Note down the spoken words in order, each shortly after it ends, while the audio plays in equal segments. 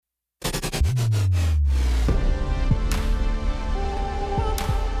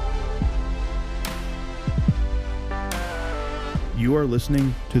You are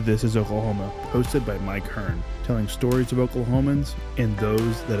listening to This is Oklahoma, hosted by Mike Hearn, telling stories of Oklahomans and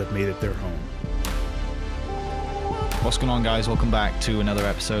those that have made it their home. What's going on, guys? Welcome back to another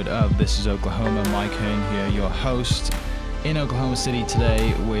episode of This is Oklahoma. Mike Hearn here, your host in Oklahoma City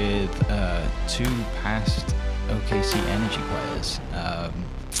today with two past OKC Energy players,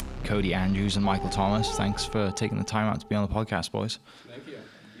 Cody Andrews and Michael Thomas. Thanks for taking the time out to be on the podcast, boys. Thank you.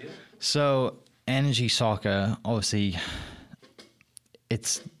 Yeah. So, Energy Soccer, obviously,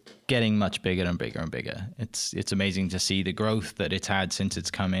 it's getting much bigger and bigger and bigger. It's amazing to see the growth that it's had since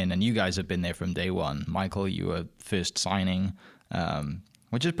it's come in, and you guys have been there from day one. Michael, you were first signing,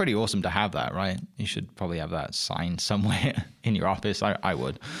 which is pretty awesome to have that, right? You should probably have that signed somewhere in your office. I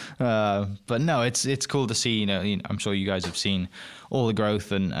would. But no, it's cool to see, I'm sure you guys have seen all the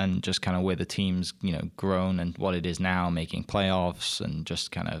growth and just kind of where the team's, grown and what it is now, making playoffs, and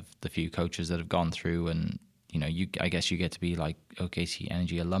just kind of the few coaches that have gone through. And, I guess you get to be like OKC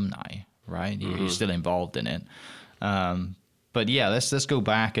Energy alumni, right? Mm-hmm. You're still involved in it. But yeah, let's go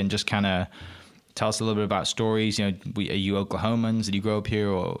back and just kind of tell us a little bit about stories. Are you Oklahomans? Did you grow up here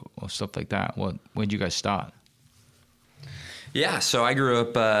or stuff like that? When did you guys start? Yeah, so I grew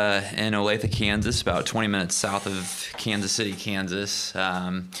up in Olathe, Kansas, about 20 minutes south of Kansas City, Kansas.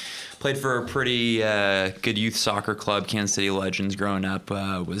 Played for a pretty good youth soccer club, Kansas City Legends, growing up.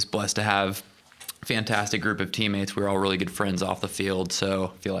 Was blessed to have a fantastic group of teammates. We were all really good friends off the field,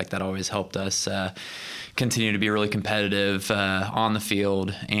 so I feel like that always helped us continue to be really competitive on the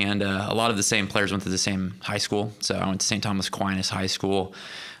field. And a lot of the same players went to the same high school. So I went to St. Thomas Aquinas High School.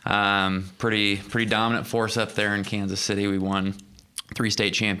 Pretty dominant force up there in Kansas City. We won 3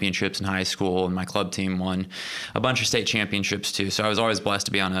 state championships in high school, and my club team won a bunch of state championships too. So I was always blessed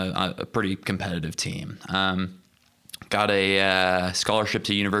to be on a pretty competitive team. Got a scholarship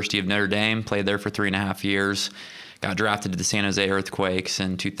to University of Notre Dame, played there for 3.5 years. Got drafted to the San Jose Earthquakes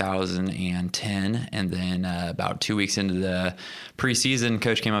in 2010, and then about 2 weeks into the preseason,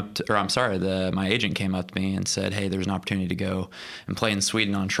 my agent came up to me and said, "Hey, there's an opportunity to go and play in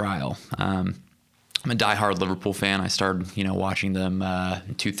Sweden on trial." I'm a diehard Liverpool fan. I started, watching them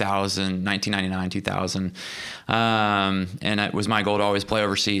in 1999, 2000. And it was my goal to always play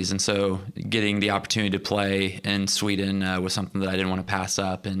overseas. And so getting the opportunity to play in Sweden was something that I didn't want to pass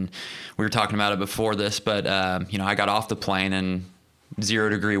up. And we were talking about it before this, but, I got off the plane in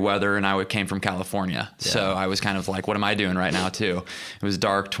 0-degree weather, and I came from California. Yeah. So I was kind of like, what am I doing right now too? It was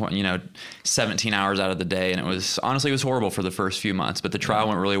dark, 17 hours out of the day. And it was horrible for the first few months, but the trial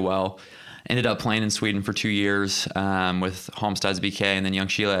went really well. Ended up playing in Sweden for 2 years with Halmstads BK and then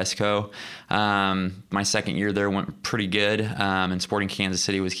Ljungskile SK. My second year there went pretty good, and Sporting Kansas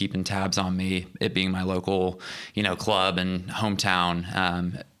City was keeping tabs on me, it being my local, club and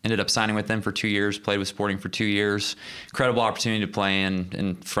hometown. Ended up signing with them for 2 years, played with Sporting for 2 years. Incredible opportunity to play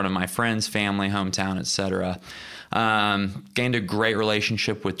in front of my friends, family, hometown, etc. Gained a great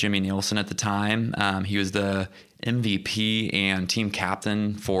relationship with Jimmy Nielsen at the time. He was the MVP and team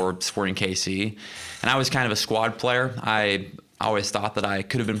captain for Sporting KC. And I was kind of a squad player. I always thought that I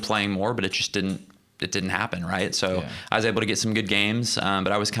could have been playing more, but it just didn't happen, right? So yeah. I was able to get some good games,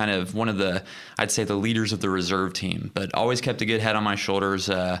 but I was kind of one of the leaders of the reserve team, but always kept a good head on my shoulders.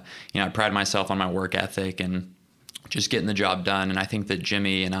 I pride myself on my work ethic and just getting the job done. And I think that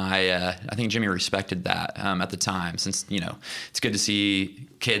Jimmy and I think Jimmy respected that at the time, since, it's good to see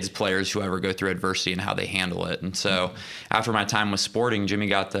kids, players, whoever go through adversity and how they handle it. And so after my time with Sporting, Jimmy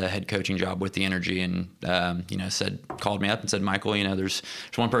got the head coaching job with the Energy and, called me up and said, "Michael, there's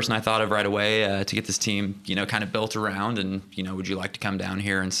one person I thought of right away to get this team, kind of built around, and, would you like to come down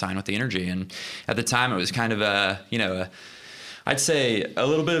here and sign with the Energy?" And at the time it was kind of I'd say a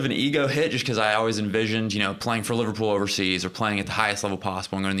little bit of an ego hit, just because I always envisioned, playing for Liverpool overseas or playing at the highest level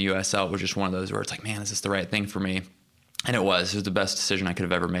possible and going to the USL was just one of those where it's like, man, is this the right thing for me? And it was the best decision I could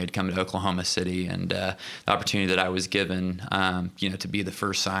have ever made, coming to Oklahoma City, and the opportunity that I was given, to be the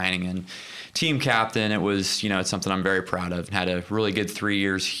first signing and team captain. It was, it's something I'm very proud of. Had a really good 3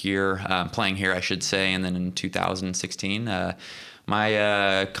 years here, playing here, I should say. And then in 2016,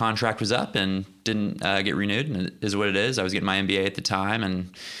 my contract was up and didn't get renewed, and it is what it is. I was getting my MBA at the time,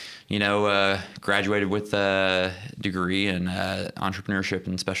 and graduated with a degree in entrepreneurship,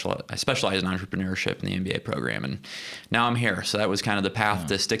 and I specialize in entrepreneurship in the MBA program, and now I'm here. So that was kind of the path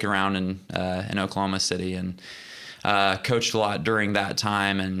to stick around in Oklahoma City, and coached a lot during that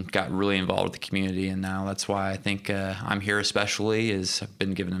time and got really involved with the community. And now that's why I think I'm here, especially, is I've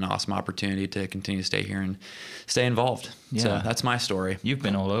been given an awesome opportunity to continue to stay here and stay involved. Yeah. So that's my story. You've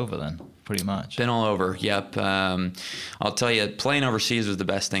been all over then, pretty much. Been all over, yep. I'll tell you, playing overseas was the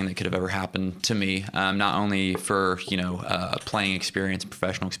best thing that could have ever happened to me. Not only for, playing experience,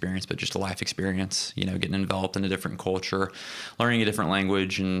 professional experience, but just a life experience, getting enveloped in a different culture, learning a different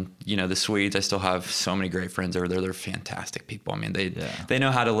language. And, the Swedes, I still have so many great friends over there. They're fantastic people. I mean, they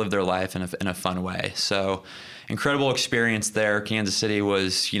know how to live their life in a fun way. So incredible experience there. Kansas City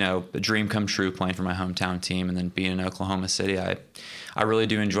was, a dream come true playing for my hometown team. And then being in Oklahoma City, I really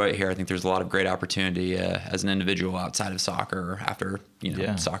do enjoy it here. I think there's a lot of great opportunity as an individual outside of soccer or after,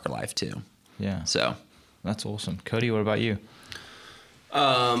 soccer life too. Yeah. So that's awesome. Cody, what about you?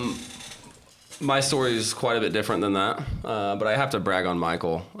 My story is quite a bit different than that, but I have to brag on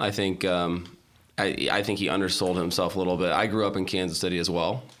Michael. I think I think he undersold himself a little bit. I grew up in Kansas City as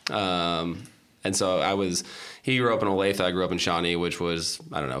well, and so he grew up in Olathe, I grew up in Shawnee, which was,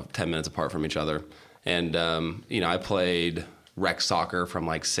 10 minutes apart from each other. And, I played rec soccer from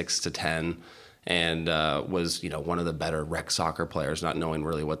like 6 to 10 and was, one of the better rec soccer players, not knowing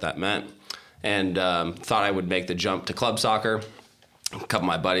really what that meant. And thought I would make the jump to club soccer. A couple of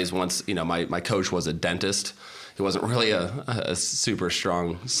my buddies once, my coach was a dentist. He wasn't really a super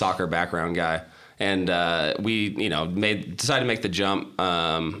strong soccer background guy. And we, decided to make the jump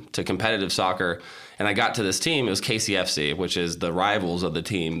to competitive soccer. And I got to this team. It was KCFC, which is the rivals of the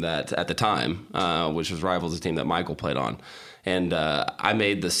team that at the time, which was rivals of the team that Michael played on. And I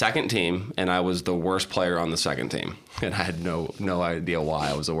made the second team, and I was the worst player on the second team. And I had no idea why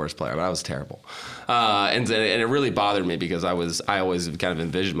I was the worst player, but I was terrible. And it really bothered me because I always kind of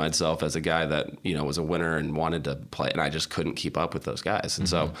envisioned myself as a guy that, was a winner and wanted to play, and I just couldn't keep up with those guys. And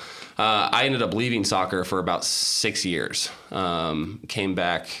so I ended up leaving soccer for about 6 years. Came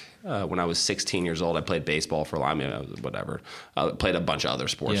back. When I was 16 years old, I played baseball for whatever. Played a bunch of other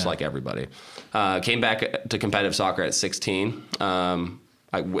sports like everybody. Came back to competitive soccer at 16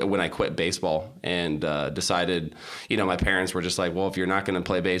 when I quit baseball and decided, my parents were just like, well, if you're not going to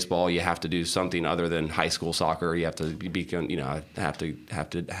play baseball, you have to do something other than high school soccer. You have to have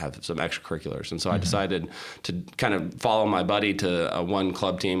to have some extracurriculars. And so I decided to kind of follow my buddy to one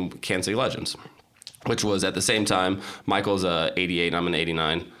club team, Kansas City Legends, which was at the same time, Michael's a 88 and I'm an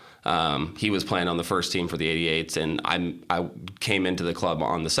 89. He was playing on the first team for the 88s, and I came into the club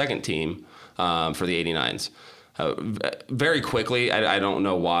on the second team for the 89s. Very quickly, I don't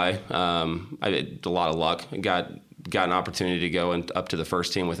know why. I had a lot of luck. Got an opportunity to go up to the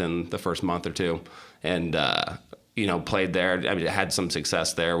first team within the first month or two, and played there. I mean, it had some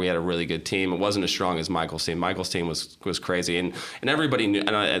success there. We had a really good team. It wasn't as strong as Michael's team. Michael's team was crazy, and everybody knew.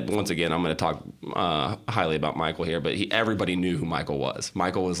 And once again, I'm going to talk highly about Michael here, but everybody knew who Michael was.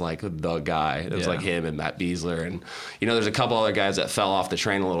 Michael was like the guy. It was like him and Matt Beasler, and there's a couple other guys that fell off the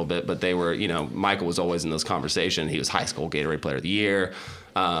train a little bit, but they were, Michael was always in those conversations. He was high school Gatorade Player of the Year.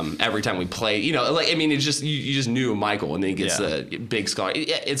 Every time we play, it's just you just knew Michael, and then he gets the big scholar.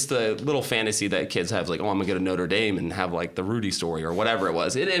 It's the little fantasy that kids have, like, oh, I'm gonna go to Notre Dame and have like the Rudy story or whatever it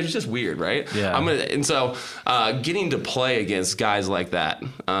was. It was just weird, right? Yeah. And so getting to play against guys like that,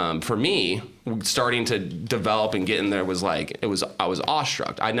 for me, starting to develop and get in there was like I was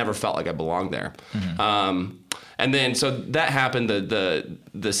awestruck. I never felt like I belonged there. And then, so that happened.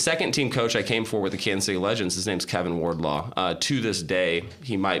 The second team coach I came for with the Kansas City Legends, his name's Kevin Wardlaw. To this day,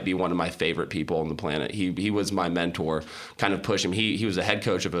 he might be one of my favorite people on the planet. He was my mentor, kind of pushing me. He was a head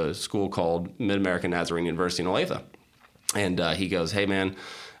coach of a school called Mid-American Nazarene University in Olathe. And he goes, hey, man,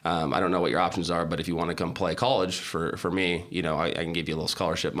 I don't know what your options are, but if you want to come play college for me, I can give you a little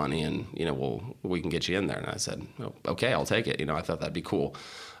scholarship money and, we can get you in there. And I said, oh, okay, I'll take it. I thought that'd be cool.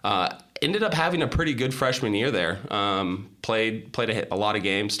 Ended up having a pretty good freshman year there. Played a lot of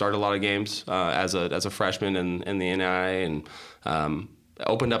games, started a lot of games as a freshman in the NAIA, and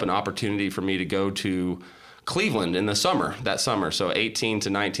opened up an opportunity for me to go to Cleveland in that summer. So 18 to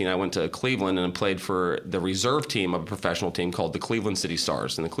 19, I went to Cleveland and played for the reserve team of a professional team called the Cleveland City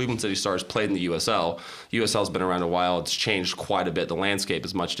Stars. And the Cleveland City Stars played in the USL. USL's been around a while. It's changed quite a bit. The landscape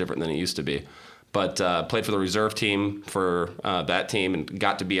is much different than it used to be. But played for the reserve team for that team and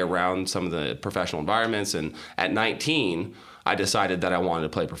got to be around some of the professional environments. And at 19, I decided that I wanted to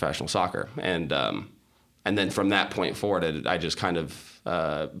play professional soccer. And then from that point forward, I just kind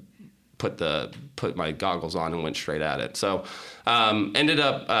of put my goggles on and went straight at it. So ended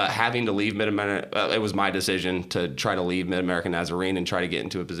up having to leave Mid-American. It was my decision to try to leave Mid-American Nazarene and try to get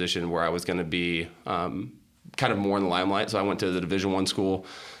into a position where I was going to be kind kind of more in the limelight. So I went to the Division I school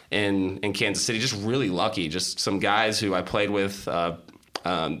in Kansas City, just really lucky. Just some guys who I played with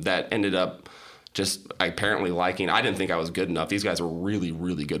that ended up just apparently liking. I didn't think I was good enough. These guys were really,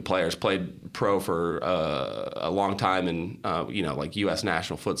 really good players. Played pro for a long time, and like U.S.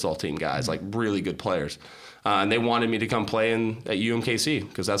 national futsal team guys, like really good players. And they wanted me to come play at UMKC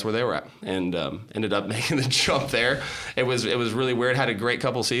because that's where they were at, and ended up making the jump there. It was really weird. Had a great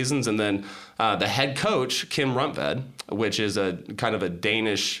couple seasons, and then the head coach Kim Runtved, which is a kind of a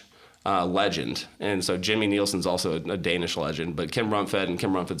Danish legend, and so Jimmy Nielsen's also a Danish legend, but Kim Runtved and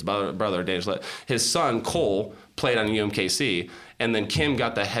Kim Runtved's brother are Danish legend. His son Cole played on UMKC, and then Kim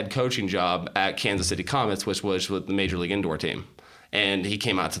got the head coaching job at Kansas City Comets, which was with the Major League Indoor team. And he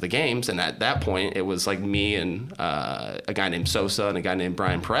came out to the games, and at that point, it was like me and a guy named Sosa and a guy named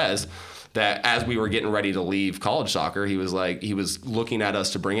Brian Perez. That as we were getting ready to leave college soccer, he was looking at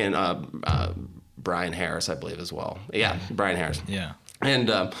us to bring in Brian Harris, I believe, as well. Yeah, Brian Harris. Yeah. And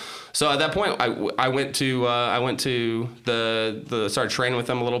so at that point, I went to started training with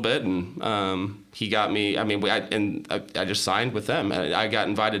them a little bit, and he got me. I mean, I just signed with them. I got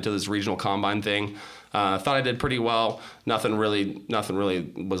invited to this regional combine thing. Thought I did pretty well. Nothing really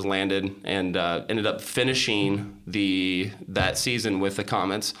was landed, and ended up finishing that season with the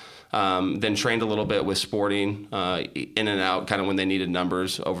Comets. Then trained a little bit with Sporting, in and out, kind of when they needed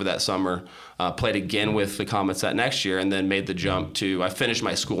numbers over that summer. Played again with the Comets that next year, and then made the jump I finished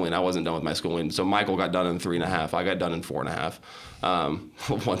my schooling. I wasn't done with my schooling. So Michael got done in 3.5. I got done in 4.5.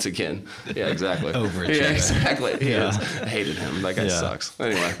 Once again. Yeah, exactly. Overachieving. Yeah, exactly. Yeah. I hated him. That guy sucks.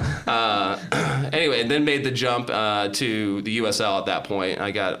 Anyway. And then made the jump to the USL at that point.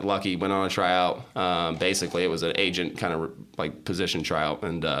 I got lucky, went on a tryout. Basically, it was an agent kind of like position tryout,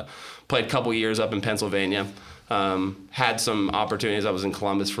 and played a couple years up in Pennsylvania. Had some opportunities. I was in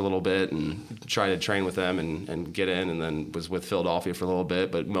Columbus for a little bit and tried to train with them and get in, and then was with Philadelphia for a little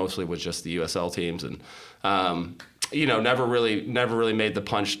bit, but mostly was just the USL teams, and never really made the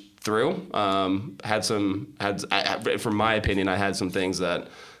punch through. From my opinion, I had some things that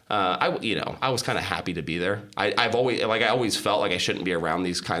I was kind of happy to be there. I always felt like I shouldn't be around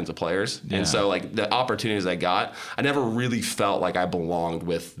these kinds of players, and so like the opportunities I got, I never really felt like I belonged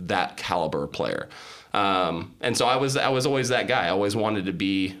with that caliber player. And so I was always that guy. I always wanted to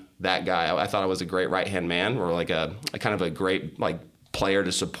be that guy. I thought I was a great right-hand man, or like a kind of a great like player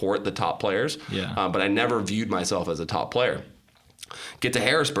to support the top players. Yeah. But I never viewed myself as a top player. Get to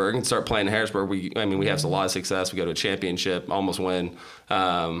Harrisburg and start playing in Harrisburg. We have a lot of success. We go to a championship, almost win.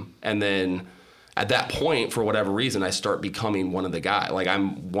 And then at that point, for whatever reason, I start becoming one of the guys. Like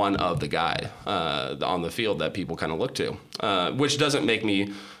I'm one of the guy on the field that people kind of look to, which doesn't make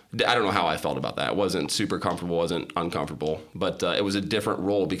me. I don't know how I felt about that. It wasn't super comfortable, wasn't uncomfortable, but it was a different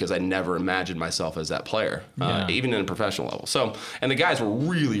role because I never imagined myself as that player, even in a professional level. So, and the guys were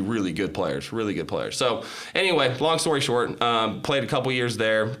really, really good players, really good players. So anyway, long story short, played a couple years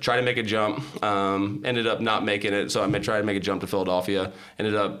there, tried to make a jump, ended up not making it. So I tried to make a jump to Philadelphia,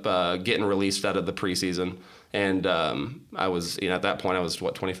 ended up getting released out of the preseason. And I was, at that point I was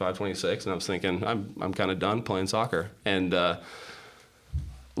 25, 26, and I was thinking I'm kind of done playing soccer. And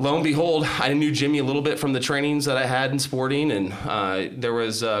lo and behold, I knew Jimmy a little bit from the trainings that I had in Sporting, and there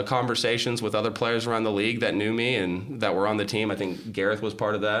was conversations with other players around the league that knew me and that were on the team. I think Gareth was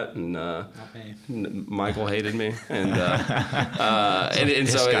part of that, and Michael hated me, and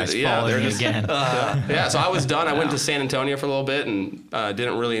so again. So I was done. I went to San Antonio for a little bit and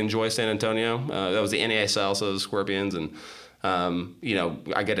didn't really enjoy San Antonio. That was the NASL, so the Scorpions, and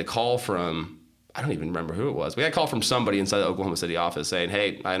I get a call from. I don't even remember who it was. We got a call from somebody inside the Oklahoma City office saying,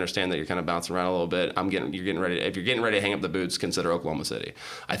 "Hey, I understand that you're kind of bouncing around a little bit. You're getting ready. If you're getting ready to hang up the boots, consider Oklahoma City."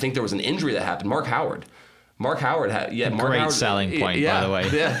 I think there was an injury that happened. Mark Howard had great selling point, by the way.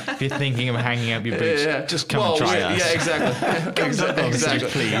 Yeah. If you're thinking of hanging up your boots, just come and try us. Yeah, exactly. exactly.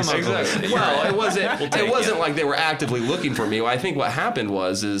 Please. Exactly. Well, it wasn't like they were actively looking for me. I think what happened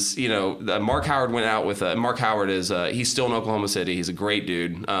was Mark Howard went out with Mark Howard is he's still in Oklahoma City. He's a great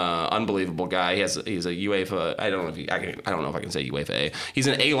dude, unbelievable guy. He's a UEFA. I don't know if I can say UEFA A. He's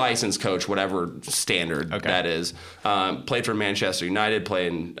an A licensed coach, whatever standard that is. Played for Manchester United.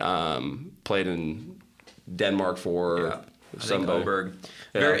 Played in Denmark for Oberg.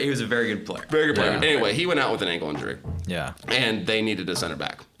 He was a very good player. Very good player. Anyway, he went out with an ankle injury. Yeah. And they needed a center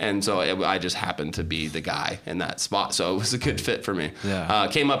back. And so I just happened to be the guy in that spot. So it was a good fit for me. Yeah.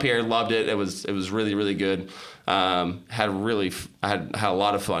 Came up here, loved it. It was really, really good. Had a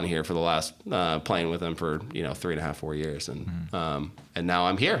lot of fun here for the last playing with them for 3.5, 4 years. And now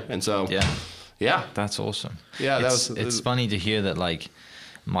I'm here. And so yeah. That's awesome. Yeah, it's funny to hear that, like,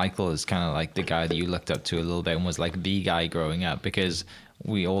 Michael is kind of like the guy that you looked up to a little bit and was like the guy growing up, because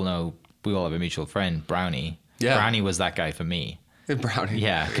we all have a mutual friend, Brownie. Yeah. Brownie was that guy for me. Brownie.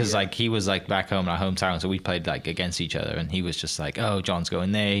 Yeah, because like he was like back home in our hometown, so we played like against each other, and he was just like, oh, John's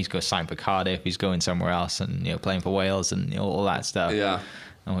going there, he's going to sign for Cardiff, he's going somewhere else, and playing for Wales and all that stuff. Yeah.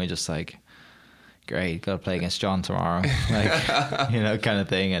 And we're just like, great, got to play against John tomorrow, like kind of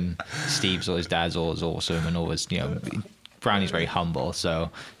thing. And his dad's always awesome and always Brownie's very humble,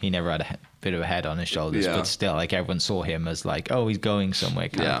 so he never had a bit of a head on his shoulders, but still, like everyone saw him as like, oh, he's going somewhere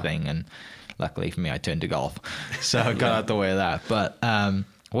kind of thing. And luckily for me, I turned to golf, so I got out the way of that. But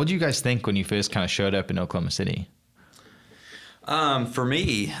what do you guys think when you first kind of showed up in Oklahoma City? For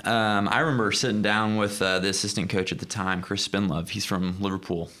me, I remember sitting down with the assistant coach at the time, Chris Spinlove. He's from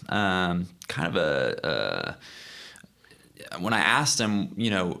Liverpool. When I asked him,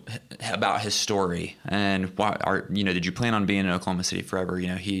 about his story and did you plan on being in Oklahoma City forever?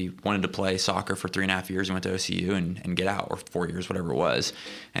 He wanted to play soccer for 3.5 years and went to OCU and get out, or 4 years, whatever it was.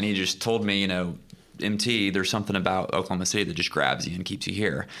 And he just told me, MT, there's something about Oklahoma City that just grabs you and keeps you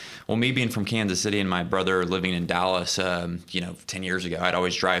here. Well, me being from Kansas City and my brother living in Dallas, 10 years ago, I'd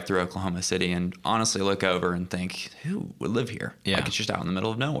always drive through Oklahoma City and honestly look over and think, who would live here? Yeah. Like, it's just out in the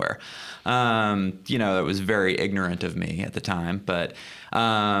middle of nowhere. It was very ignorant of me at the time, but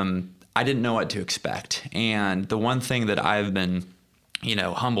I didn't know what to expect. And the one thing that I've been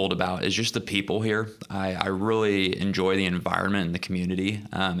humbled about is just the people here. I really enjoy the environment and the community.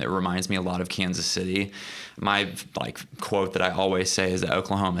 It reminds me a lot of Kansas City. My quote that I always say is that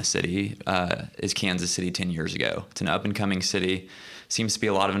Oklahoma City is Kansas City 10 years ago. It's an up and coming city. Seems to be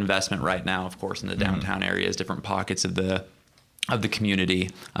a lot of investment right now, of course, in the downtown areas, different pockets of the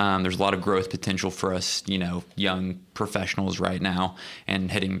community. There's a lot of growth potential for us, young professionals right now. And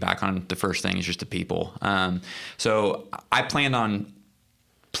hitting back on the first thing is just the people. So I planned on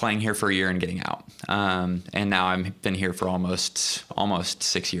playing here for a year and getting out. And now I've been here for almost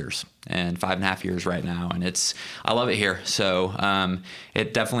 6 years and 5.5 years right now. And I love it here. So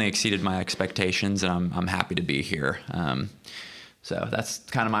it definitely exceeded my expectations, and I'm happy to be here. So that's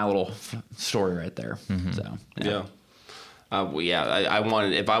kind of my little story right there. Mm-hmm. So, yeah. I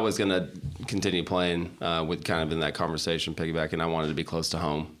wanted, if I was going to continue playing with kind of in that conversation, piggybacking, I wanted to be close to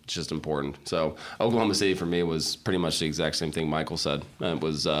home. It's just important. So Oklahoma City for me was pretty much the exact same thing Michael said.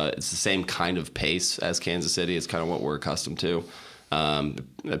 It's the same kind of pace as Kansas City. It's kind of what we're accustomed to.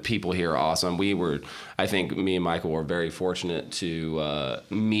 The people here are awesome. I think me and Michael were very fortunate to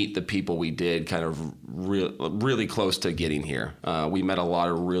meet the people we did kind of really close to getting here. We met a lot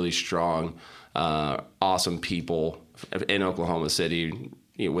of really strong, awesome people in Oklahoma City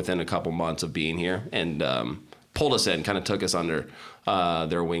within a couple months of being here, and pulled us in, kind of took us under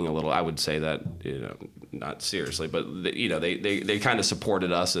their wing a little. I would say that, not seriously, but they kind of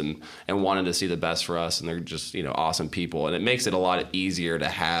supported us and wanted to see the best for us, and they're just awesome people, and it makes it a lot easier to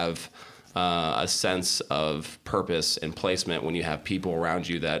have a sense of purpose and placement when you have people around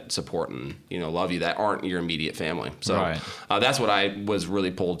you that support and love you that aren't your immediate family. So right. That's what I was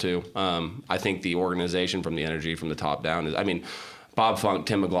really pulled to. I think the organization, from the energy from the top down, Bob Funk,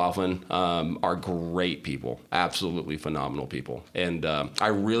 Tim McLaughlin are great people, absolutely phenomenal people, and I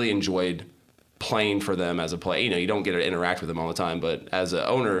really enjoyed playing for them as a player. You don't get to interact with them all the time, but as an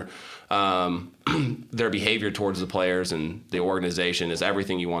owner, their behavior towards the players and the organization is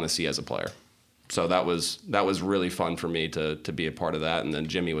everything you want to see as a player. So that was really fun for me to be a part of that. And then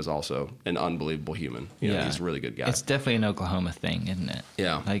Jimmy was also an unbelievable human. He's a really good guy. It's definitely an Oklahoma thing, isn't it?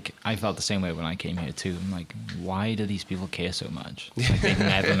 Yeah. Like, I felt the same way when I came here too. I'm like, why do these people care so much? Like, they've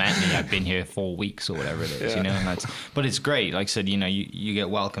never met me. I've been here 4 weeks or whatever it is, And but it's great. Like I said, you get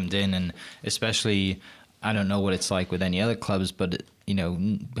welcomed in, and especially, I don't know what it's like with any other clubs, but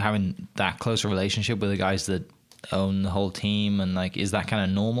having that close a relationship with the guys that own the whole team, and is that kind of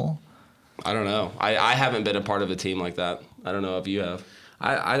normal? I don't know. I haven't been a part of a team like that. I don't know if you have.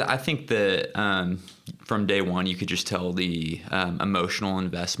 I think that from day one, you could just tell the emotional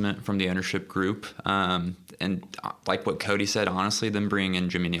investment from the ownership group. And like what Cody said, honestly, them bringing in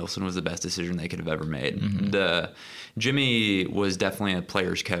Jimmy Nielsen was the best decision they could have ever made. Mm-hmm. Jimmy was definitely a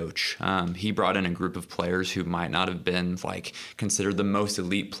player's coach. He brought in a group of players who might not have been considered the most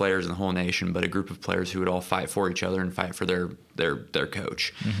elite players in the whole nation, but a group of players who would all fight for each other and fight for their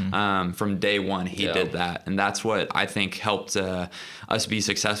coach. Mm-hmm. From day one, he did that, and that's what I think helped us be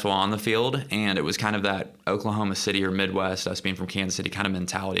successful on the field. And it was kind of that Oklahoma City or Midwest, us being from Kansas City, kind of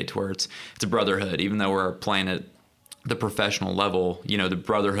mentality to where it's a brotherhood, even though we're playing at the professional level, you know, the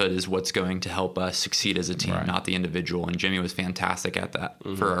brotherhood is what's going to help us succeed as a team, Right. not the individual. And Jimmy was fantastic at that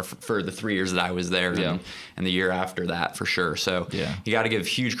for the 3 years that I was there Yeah. and the year after that for sure. So Yeah. you got to give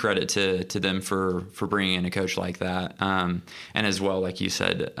huge credit to them for bringing in a coach like that. And as well, like you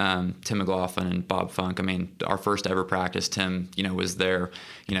said, Tim McLaughlin and Bob Funk. I mean, our first ever practice, Tim, you know, was there,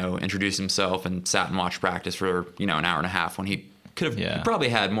 you know, introduced himself and sat and watched practice for, you know, an hour and a half when he could have Yeah. probably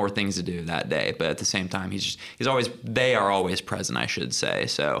had more things to do that day, but at the same time, they are always present, I should say.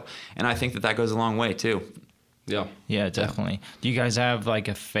 So, and I think that goes a long way too. Yeah. Yeah, definitely. Do you guys have like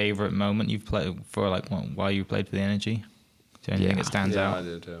a favorite moment you've played for, like while you played for the Energy? Is there anything Yeah. that stands Yeah, I out?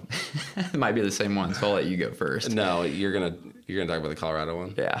 do too. It might be the same one, so I'll let you go first. No, you're gonna talk about the Colorado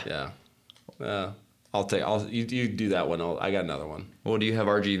one. Yeah. Yeah. You do that one. I got another one. Well, do you have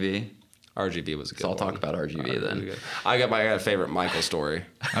RGV? RGV was a good So I'll one. talk about RGV then. Good. I got a favorite Michael story.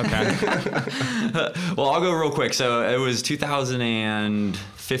 Okay. Well, I'll go real quick. So it was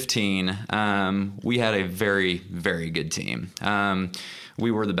 2015. We had a very, very good team. We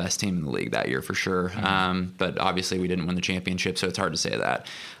were the best team in the league that year for sure. But obviously we didn't win the championship, so it's hard to say that.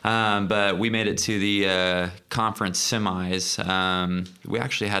 But we made it to the conference semis. We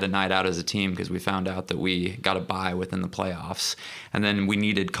actually had a night out as a team because we found out that we got a bye within the playoffs. And then we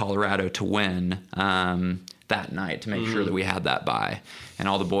needed Colorado to win that night to make sure that we had that bye. And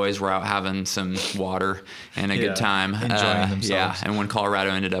all the boys were out having some water and a good time. Enjoying themselves. Yeah, and when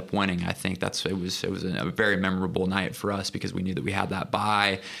Colorado ended up winning, I think it was a very memorable night for us because we knew that we had that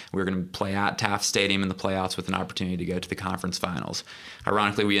bye. We were going to play at Taft Stadium in the playoffs with an opportunity to go to the conference finals.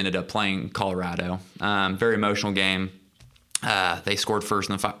 Ironically, we ended up playing Colorado. Very emotional game. They scored first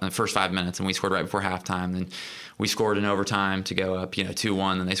in the first 5 minutes, and we scored right before halftime. Then we scored in overtime to go up,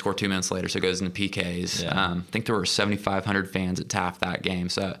 2-1. Then they scored 2 minutes later, so it goes into PKs. Yeah. I think there were 7,500 fans at Taft that game,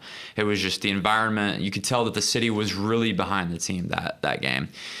 so it was just the environment. You could tell that the city was really behind the team that game,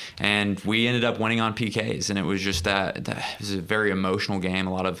 and we ended up winning on PKs. And it was just that it was a very emotional game,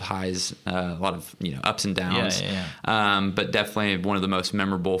 a lot of highs, a lot of ups and downs. Yeah. But definitely one of the most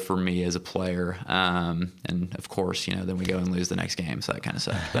memorable for me as a player. And of course, then we go and lose the next game, so that kind of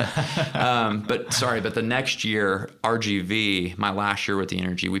sucked. But but the next year, RGV, my last year with the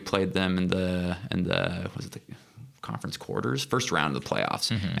Energy, we played them in the was it the conference quarters, first round of the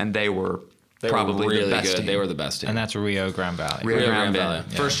playoffs, and they were probably really the best good. team. They were the best team. And that's Rio Grande Valley. Rio Grande Valley.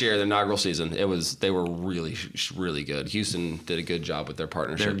 Valley. First year, the inaugural season, they were really, really good. Houston did a good job with their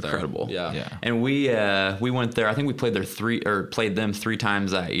partnership. They're incredible. There. Yeah. And we went there. I think we played them 3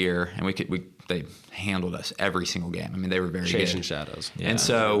 times that year, and they handled us every single game. I mean, they were very Chasing good. shadows. Yeah. And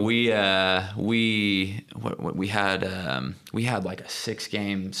so we had like a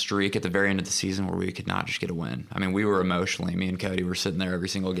 6-game streak at the very end of the season where we could not just get a win. I mean, we were emotionally, me and Cody were sitting there every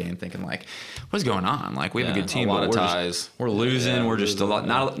single game thinking like, what's going on? Like, we have a Yeah, good team, a lot but of we're ties. we're losing. Yeah, we're just a lot,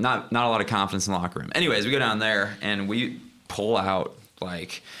 losing. not a lot of confidence in the locker room. Anyways, we go down there and we pull out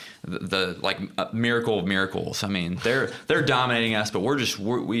like the miracle of miracles. I mean, they're dominating us, but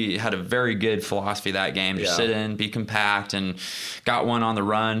we had a very good philosophy that game. Just sit in, be compact, and got one on the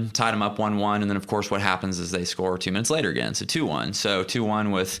run, tied them up 1-1, and then of course what happens is they score 2 minutes later again, so 2-1. So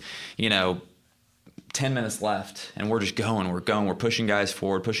 2-1 with 10 minutes left, and we're just going. We're pushing guys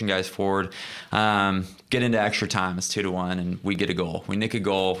forward. Get into extra time. It's 2-1, and we get a goal. We nick a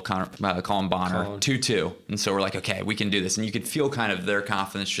goal. Colin Bonner, 2-2, and so we're like, okay, we can do this. And you could feel kind of their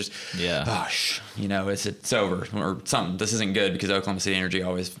confidence just, it's over or something. This isn't good because Oklahoma City Energy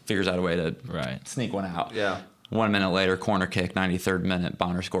always figures out a way to sneak one out. Yeah. 1 minute later, corner kick, 93rd minute,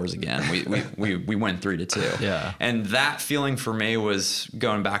 Bonner scores again. We win 3-2. Yeah. And that feeling for me was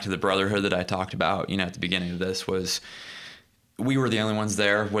going back to the brotherhood that I talked about, at the beginning of this, was we were the only ones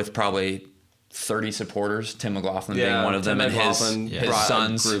there with probably 30 supporters, Tim McLaughlin being one of them, and his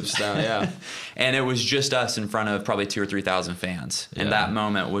sons. Groups down, yeah. And it was just us in front of probably 2,000 or 3,000 fans. And that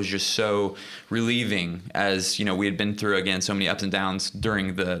moment was just so relieving, as we had been through, again, so many ups and downs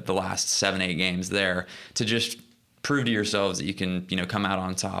during the last 7-8 games there, to just prove to yourselves that you can come out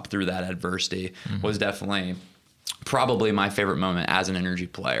on top through that adversity was definitely probably my favorite moment as an Energy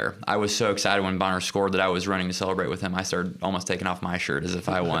player. I was so excited when Bonner scored that I was running to celebrate with him. I started almost taking off my shirt as if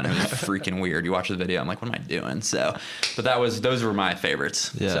I won. It was freaking weird. You watch the video, I'm like, what am I doing? So, but those were my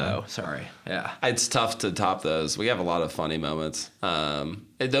favorites. Yeah. So sorry. Yeah. It's tough to top those. We have a lot of funny moments.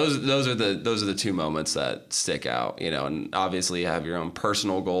 Those are the 2 moments that stick out, and obviously you have your own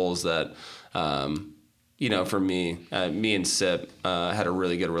personal goals that, for me and Sip had a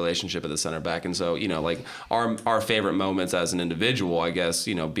really good relationship at the center back. And so, like our favorite moments as an individual, I guess,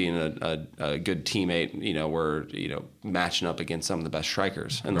 being a good teammate, we're, matching up against some of the best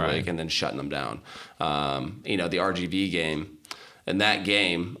strikers in the league and then shutting them down. The RGV game. In that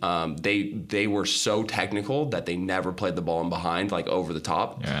game, they were so technical that they never played the ball in behind, like over the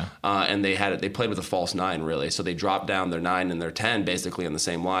top. Yeah. And they played with a false 9, really. So they dropped down their 9 and their 10 basically on the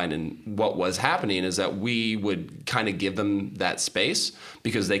same line. And what was happening is that we would kind of give them that space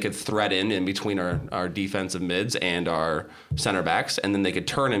because they could thread in between our defensive mids and our center backs, and then they could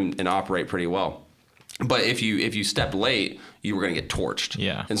turn and operate pretty well. But if you stepped late, you were going to get torched.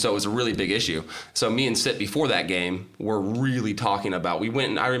 Yeah. And so it was a really big issue. So me and Sip before that game were really talking about, we went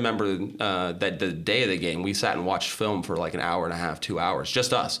and I remember that the day of the game, we sat and watched film for like an hour and a half, 2 hours,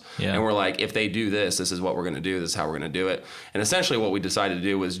 just us. Yeah. And we're like, if they do this is what we're going to do. This is how we're going to do it. And essentially what we decided to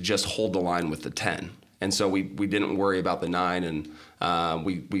do was just hold the line with the 10. And so we didn't worry about the 9, and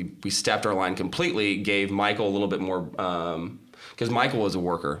we stepped our line completely, gave Michael a little bit more, because Michael was a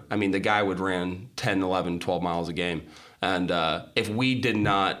worker. I mean, the guy would ran 10, 11, 12 miles a game. And if we did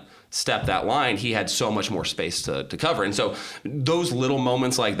not step that line, he had so much more space to cover. And so those little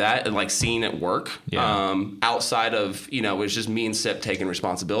moments like that, and like seeing it work, outside of, it was just me and Sip taking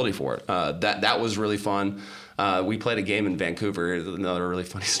responsibility for it. That was really fun. We played a game in Vancouver. Another really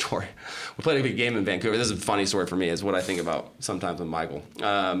funny story. We played a big game in Vancouver. This is a funny story for me. It's what I think about sometimes with Michael.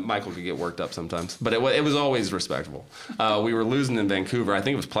 Michael could get worked up sometimes, but it was always respectable. We were losing in Vancouver. I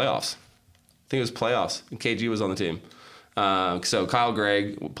think it was playoffs. And KG was on the team. So Kyle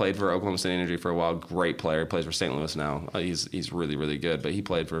Gregg played for Oklahoma State Energy for a while. Great player. Plays for St. Louis now. He's really, really good. But he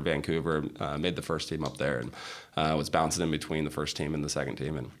played for Vancouver, made the first team up there, and was bouncing in between the first team and the second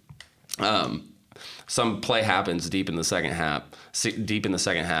team. And some play happens deep in the second half,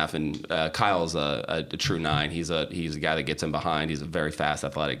 and Kyle's a true 9. He's a guy that gets in behind. He's a very fast,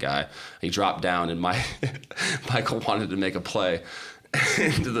 athletic guy. He dropped down, and Michael wanted to make a play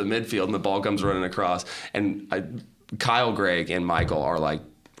into the midfield, and the ball comes running across. And Kyle Gregg and Michael are like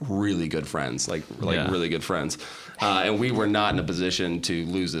really good friends, really good friends. And we were not in a position to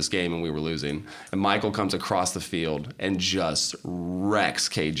lose this game, and we were losing. And Michael comes across the field and just wrecks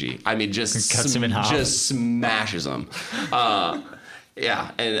KG. I mean, just cuts him in half. Just smashes him.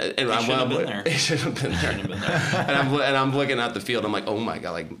 Yeah, and He should have been there. He should have been there. and I'm looking at the field. I'm like, oh my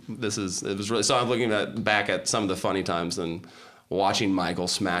god, like it was really. So I'm looking back at some of the funny times and watching Michael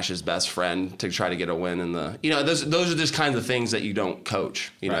smash his best friend to try to get a win in the. Those are just kinds of things that you don't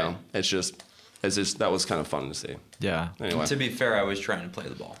coach. You know, it's just that was kind of fun to see. Yeah. Anyway. To be fair, I was trying to play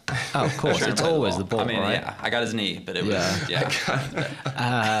the ball. Oh, of course. It's always the ball, I mean, right? yeah, I got his knee, but it was,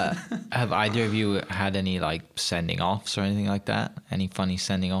 Have either of you had any like sending offs or anything like that? Any funny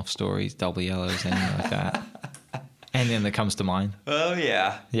sending off stories, double yellows, anything like that? Anything that comes to mind? Oh,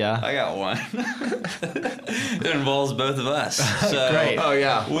 yeah. Yeah? I got one. It involves both of us. So Great. Oh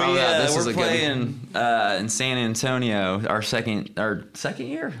yeah. We're playing in San Antonio, our second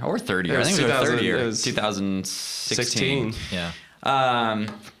year or third year. I think it was our third year. It was 2016. Yeah.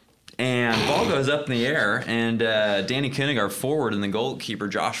 And ball goes up in the air, and Danny Koenig, our forward, and the goalkeeper,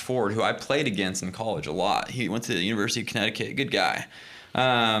 Josh Ford, who I played against in college a lot. He went to the University of Connecticut. Good guy.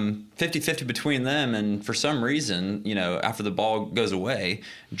 50-50 between them, and for some reason, after the ball goes away,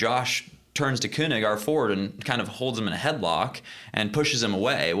 Josh turns to Koenig, our forward, and kind of holds him in a headlock and pushes him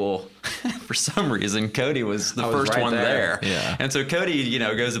away. Well, for some reason, Cody was the first right one there. Yeah. And so Cody,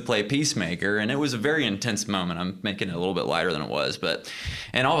 goes to play peacemaker, and it was a very intense moment. I'm making it a little bit lighter than it was,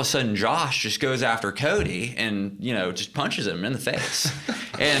 and all of a sudden, Josh just goes after Cody and, just punches him in the face.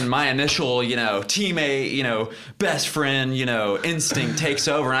 And my initial, teammate, best friend, instinct takes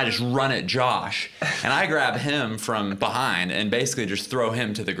over, and I just run at Josh. And I grab him from behind and basically just throw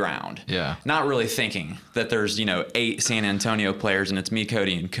him to the ground. Yeah. Not really thinking that there's, 8 San Antonio players, and it's me,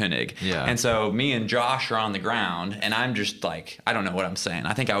 Cody, and Koenig. Yeah. And so me and Josh are on the ground, and I'm just like, I don't know what I'm saying.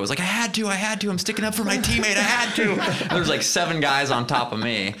 I think I was like, I had to. I'm sticking up for my teammate. I had to. There's like 7 guys on top of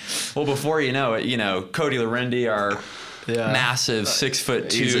me. Well, before you know it, Cody Larendi, our massive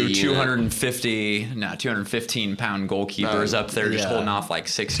 6'2", 215 pound goalkeeper is up there just holding off like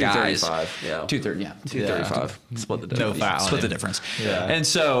 6 guys. 235. 235. Split the difference. No fouling. Split the difference. Yeah. And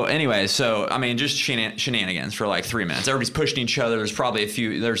so anyway, just shenanigans for like 3 minutes. Everybody's pushing each other. There's probably a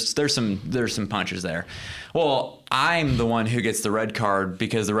few. There's some punches there. Well, I'm the one who gets the red card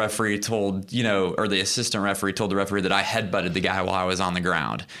because the referee told, or the assistant referee told the referee that I headbutted the guy while I was on the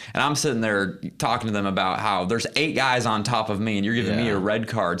ground. And I'm sitting there talking to them about how there's 8 guys on top of me and you're giving me a red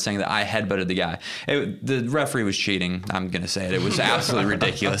card saying that I headbutted the guy. The referee was cheating. I'm going to say it. It was absolutely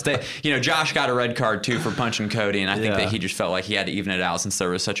ridiculous. Josh got a red card too for punching Cody, and I think that he just felt like he had to even it out since there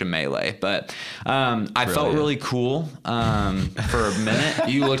was such a melee. But I felt really cool for a minute.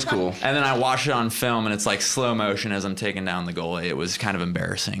 You looked cool. And then I watched it on film, and it's like slow motion as I'm taking down the goalie. It was kind of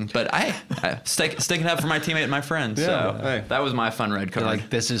embarrassing, but I sticking up for my teammate and my friend. So that was my fun red card. Like,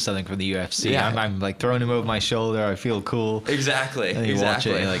 this is something from the UFC. Yeah. I'm like throwing him over my shoulder. I feel cool. Exactly. And you watch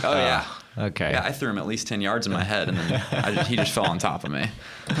it, and you're like, oh yeah. Okay. Yeah, I threw him at least 10 yards in my head, and then he just fell on top of me.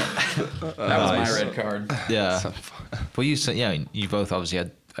 That was my red card. Yeah. Well, you both obviously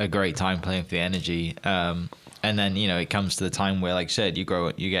had a great time playing for the Energy. And then, it comes to the time where, like I said,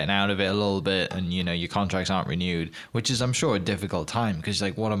 you're getting out of it a little bit and, your contracts aren't renewed, which is, I'm sure, a difficult time because,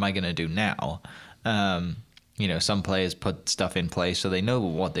 like, what am I going to do now? Some players put stuff in place so they know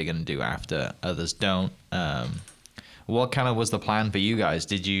what they're going to do after, others don't. What kind of was the plan for you guys?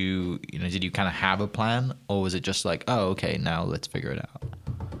 Did you kind of have a plan, or was it just like, oh, okay, now let's figure it out?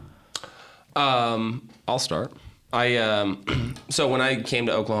 I'll start. So when I came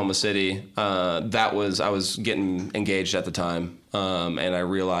to Oklahoma City, I was getting engaged at the time, and I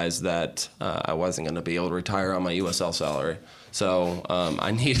realized that I wasn't going to be able to retire on my USL salary. So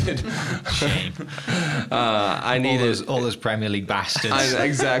I needed. Shame. I needed all those Premier League bastards.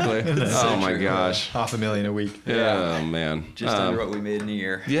 Exactly. Oh my gosh. $500,000 a week. Yeah. Oh man. Just under what we made in a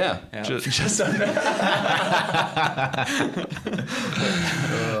year. Yeah. Just under.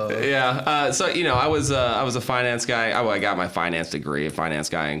 Yeah. So I was a finance guy. I got my finance degree, a finance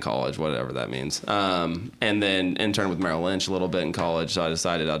guy in college, whatever that means. And then interned with Merrill Lynch a little bit in college. So I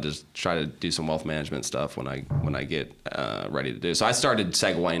decided I'll just try to do some wealth management stuff when I get ready to do. So I started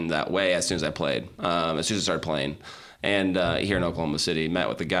segueing that way as soon as I played. As soon as I started playing, and here in Oklahoma City, met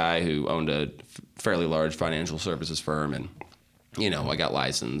with a guy who owned a fairly large financial services firm, and I got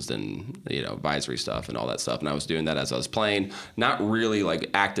licensed and advisory stuff and all that stuff, and I was doing that as I was playing, not really like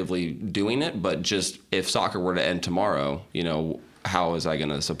actively doing it, but just if soccer were to end tomorrow, how was I going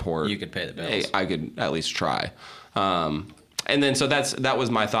to support? You could pay the bills. I could at least try. And then so that was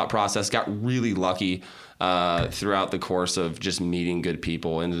my thought process. Got really lucky throughout the course of just meeting good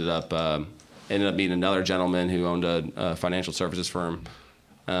people. Ended up meeting another gentleman who owned a financial services firm.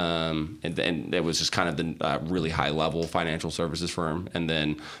 And it was just kind of the really high level financial services firm. And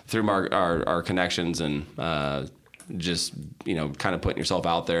then through our connections and just kind of putting yourself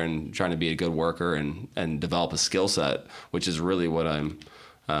out there and trying to be a good worker and develop a skill set, which is really what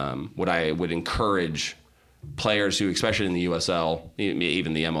I would encourage players who, especially in the USL,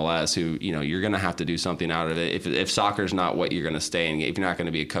 even the MLS, who you're going to have to do something out of it. If soccer's not what you're going to stay in, if you're not going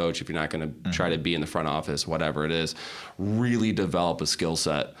to be a coach, if you're not going to try to be in the front office, whatever it is, really develop a skill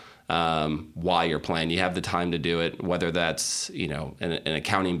set while you're playing. You have the time to do it, whether that's an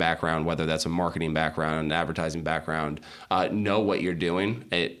accounting background, whether that's a marketing background, an advertising background. Know what you're doing.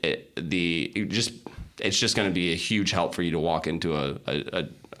 It's just going to be a huge help for you to walk into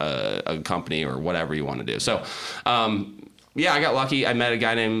a company or whatever you want to do. So, I got lucky. I met a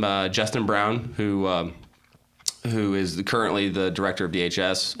guy named Justin Brown who is currently the director of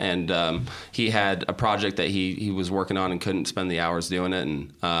DHS, and he had a project that he was working on and couldn't spend the hours doing it,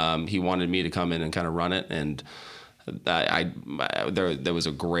 and he wanted me to come in and kind of run it, and there was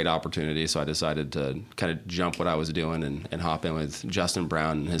a great opportunity, so I decided to kind of jump what I was doing and hop in with Justin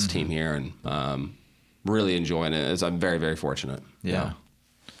Brown and his team here, and really enjoying it. I'm very, very fortunate. Yeah.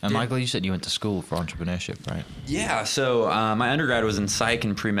 And Michael, you said you went to school for entrepreneurship, right? Yeah, so my undergrad was in psych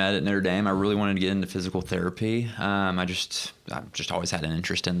and pre-med at Notre Dame. I really wanted to get into physical therapy. I just always had an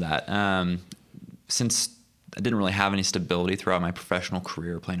interest in that. Since I didn't really have any stability throughout my professional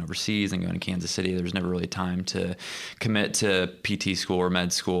career playing overseas and going to Kansas City, there was never really time to commit to PT school or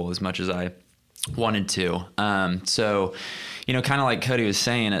med school as much as I wanted to. So, kind of like Cody was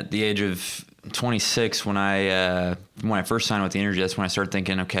saying, at the age of 26, when I first signed with the Energy, that's when I started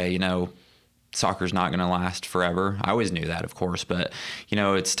thinking, okay, soccer's not going to last forever. I always knew that, of course, but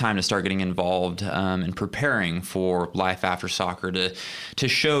it's time to start getting involved and preparing for life after soccer to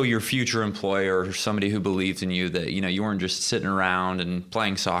show your future employer or somebody who believes in you that you weren't just sitting around and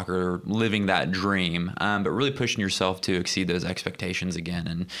playing soccer or living that dream, but really pushing yourself to exceed those expectations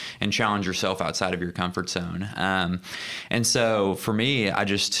again and challenge yourself outside of your comfort zone. And so for me, I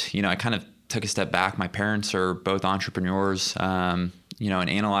just I kind of took a step back. My parents are both entrepreneurs. And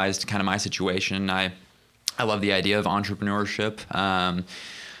analyzed kind of my situation. I love the idea of entrepreneurship.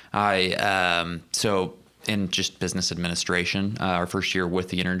 So in just business administration, our first year with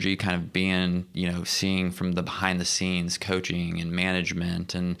the Energy, kind of being, seeing from the behind the scenes coaching and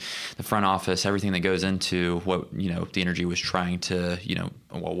management and the front office, everything that goes into what, the Energy was trying to,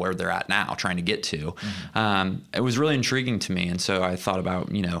 where they're at now, trying to get to. It was really intriguing to me. And so I thought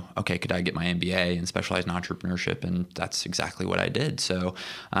about, okay, could I get my MBA and specialize in entrepreneurship? And that's exactly what I did. So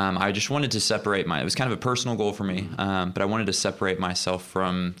I just wanted to separate it was kind of a personal goal for me, but I wanted to separate myself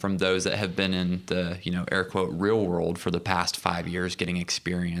from those that have been in the, air quote, real world for the past 5 years, getting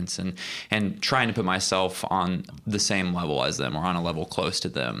experience and trying to put myself on the same level as them or on a level close to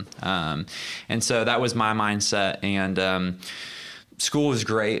them. And so that was my mindset. And school was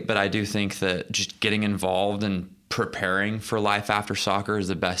great, but I do think that just getting involved and preparing for life after soccer is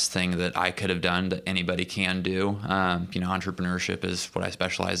the best thing that I could have done, that anybody can do. Entrepreneurship is what I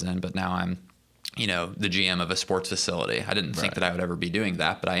specialize in, but now I'm the GM of a sports facility. I didn't think that I would ever be doing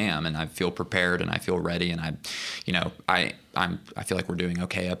that, but I am, and I feel prepared and I feel ready, and I feel like we're doing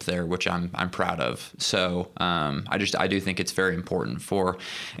okay up there, which I'm proud of. So I do think it's very important for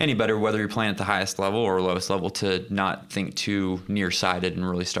anybody, whether you're playing at the highest level or lowest level, to not think too nearsighted and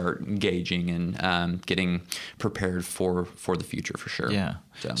really start engaging and getting prepared for the future for sure. Yeah.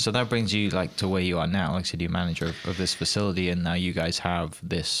 So that brings you to where you are now. Like I said, you're manager of this facility, and now you guys have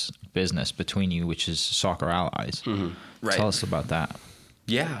this business between you, which is Soccer Allies. Mm-hmm. Right. Tell us about that.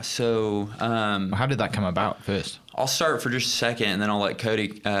 Yeah. So how did that come about first? I'll start for just a second, and then I'll let Cody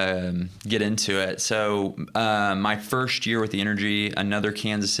get into it. So my first year with the Energy, another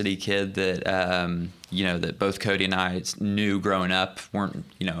Kansas City kid that that both Cody and I knew growing up weren't,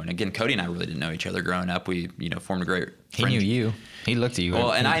 and again, Cody and I really didn't know each other growing up. We formed a great He knew you. He looked at you.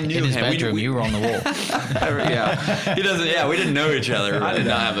 Well, and I knew in his him. bedroom. You were on the wall. Yeah, he doesn't. Yeah, we didn't know each other. I did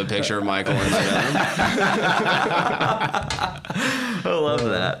not have a picture of Michael in my bedroom. I love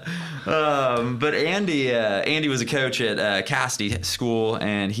that. But Andy was a coach at Cassidy School,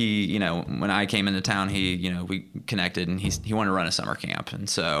 and he, when I came into town, we connected, and he wanted to run a summer camp, and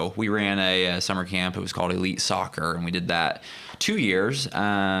so we ran a summer camp. It was called Elite Soccer, and we did that 2 years,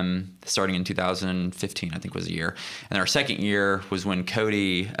 starting in 2015, I think was the year. And our second year was when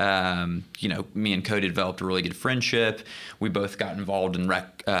Cody, me and Cody developed a really good friendship. We both got involved in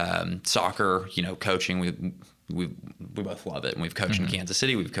rec soccer, coaching. We both love it, and we've coached in Kansas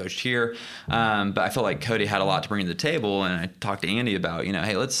City, we've coached here, but I felt like Cody had a lot to bring to the table, and I talked to Andy about,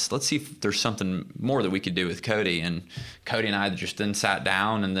 hey, let's see if there's something more that we could do with Cody. And Cody and I just then sat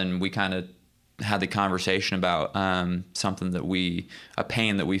down, and then we kind of had the conversation about something a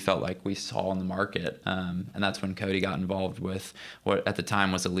pain that we felt like we saw in the market, and that's when Cody got involved with what at the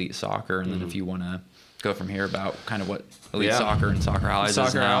time was Elite Soccer. And then if you want to go from here about kind of what Elite Soccer and Soccer Allies Soccer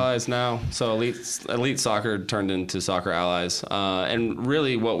is now. Allies now. So Elite Soccer turned into Soccer Allies. And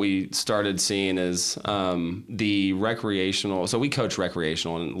really what we started seeing is the recreational. So we coach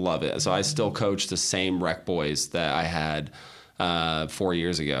recreational and love it. So I still coach the same rec boys that I had 4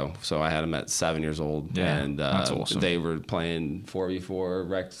 years ago. So I had them at 7 years old. Yeah, and that's awesome. They were playing 4v4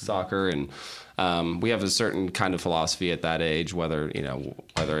 rec soccer, and we have a certain kind of philosophy at that age, whether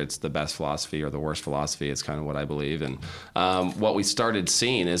it's the best philosophy or the worst philosophy. It's kind of what I believe. And what we started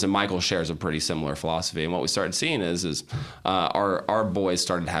seeing is, and Michael shares a pretty similar philosophy, and what we started seeing is our boys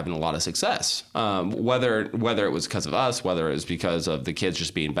started having a lot of success. Whether it was because of us, whether it was because of the kids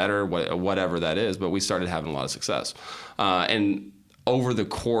just being better, whatever that is, but we started having a lot of success. And over the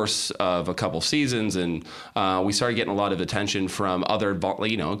course of a couple seasons, and we started getting a lot of attention from other,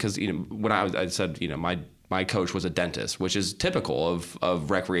 because when I said, my coach was a dentist, which is typical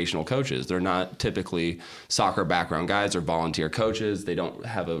of recreational coaches. They're not typically soccer background guys or volunteer coaches. They don't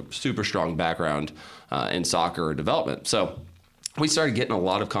have a super strong background in soccer or development. So we started getting a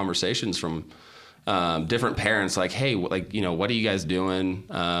lot of conversations from different parents, like, hey, what are you guys doing?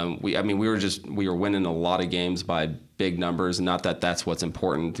 We were winning a lot of games by big numbers. Not that that's what's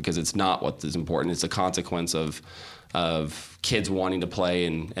important, because it's not what is important. It's a consequence of kids wanting to play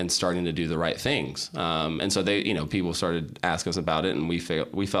and starting to do the right things. And so people started asking us about it, and we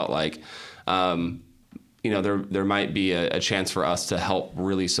felt like, there might be a chance for us to help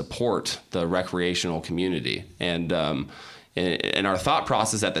really support the recreational community. And our thought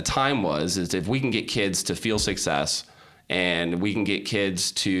process at the time is if we can get kids to feel success and we can get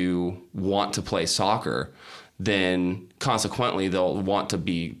kids to want to play soccer, then consequently they'll want to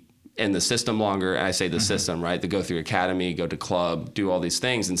be in the system longer. And I say the system, right? They go through academy, go to club, do all these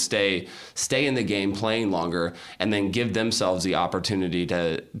things, and stay in the game playing longer, and then give themselves the opportunity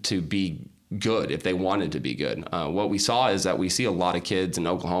to be good if they wanted to be good. What we saw is that we see a lot of kids in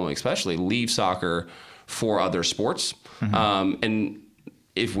Oklahoma especially leave soccer for other sports. And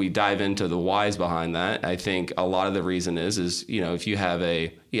if we dive into the whys behind that, I think a lot of the reason is if you have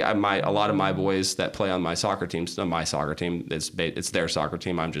a lot of my boys that play on my soccer team, it's their soccer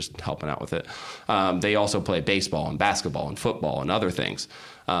team. I'm just helping out with it. They also play baseball and basketball and football and other things.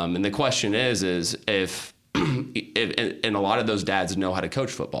 And the question is if and a lot of those dads know how to coach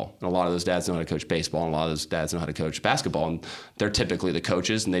football, and a lot of those dads know how to coach baseball, and a lot of those dads know how to coach basketball, and they're typically the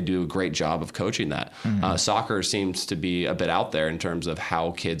coaches, and they do a great job of coaching that. Soccer seems to be a bit out there in terms of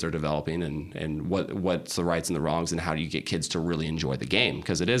how kids are developing and what's the rights and the wrongs, and how do you get kids to really enjoy the game,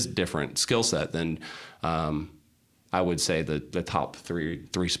 because it is a different skill set than I would say the top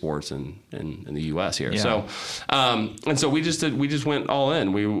three sports in the U.S. here. Yeah. So, and so we just went all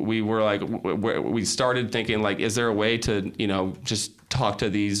in. We were like, we started thinking like, is there a way to, just talk to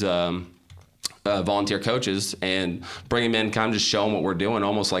these volunteer coaches and bring them in, kind of just show them what we're doing,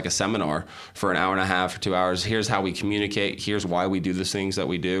 almost like a seminar for an hour and a half or 2 hours. Here's how we communicate. Here's why we do the things that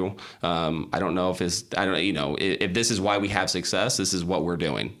we do. I don't know if if this is why we have success, this is what we're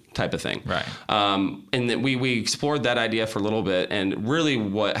doing, type of thing. Right. And then we explored that idea for a little bit, and really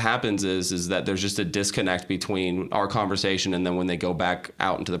what happens is that there's just a disconnect between our conversation and then when they go back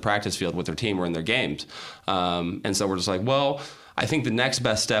out into the practice field with their team or in their games. And so we're just like, well, I think the next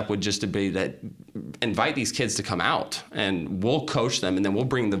best step would just to be that invite these kids to come out, and we'll coach them, and then we'll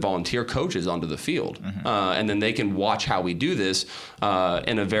bring the volunteer coaches onto the field. And then they can watch how we do this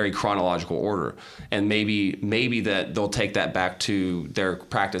in a very chronological order. And maybe that they'll take that back to their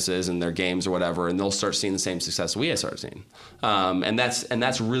practices and their games or whatever, and they'll start seeing the same success we have started seeing. And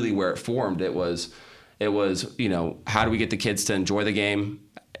that's really where it formed. It was, how do we get the kids to enjoy the game?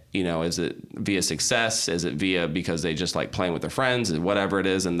 Is it via success? Is it via because they just like playing with their friends, whatever it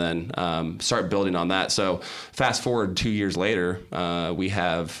is, and then start building on that. So fast forward 2 years later,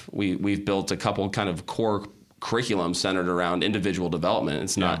 we've built a couple kind of core curriculum centered around individual development.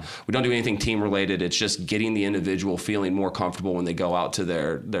 It's not, we don't do anything team related. It's just getting the individual feeling more comfortable when they go out to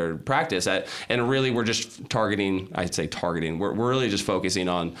their practice. And really we're just targeting, we're really just focusing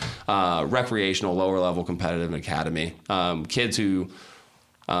on recreational, lower level competitive academy. Kids who,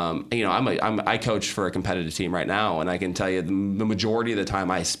 I coach for a competitive team right now, and I can tell you the majority of the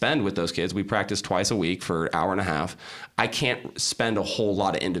time I spend with those kids, we practice twice a week for an hour and a half. I can't spend a whole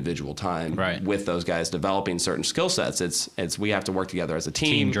lot of individual time with those guys developing certain skill sets. It's we have to work together as a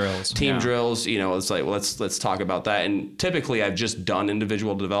team. Team drills. It's like, well, let's talk about that. And typically, I've just done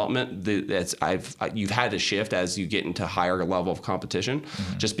individual development. You've had to shift as you get into higher level of competition,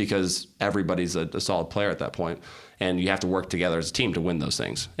 just because everybody's a solid player at that point. And you have to work together as a team to win those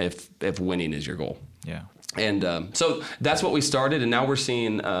things if winning is your goal. Yeah. And so that's what we started, and now we're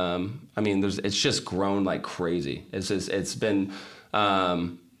seeing. It's just grown like crazy. It's been,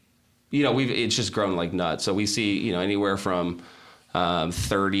 it's just grown like nuts. So we see anywhere from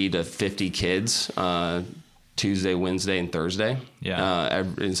 30 to 50 kids Tuesday, Wednesday, and Thursday. Yeah.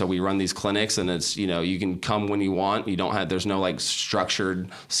 And so we run these clinics, and it's, you can come when you want. There's no like structured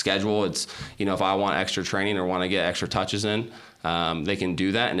schedule. It's, if I want extra training or want to get extra touches in, they can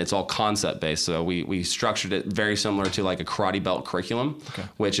do that. And it's all concept based. So we structured it very similar to like a karate belt curriculum,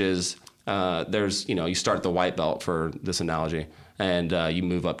 which is, you start at the white belt for this analogy, and you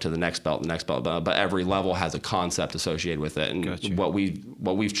move up to the next belt, but every level has a concept associated with it. And what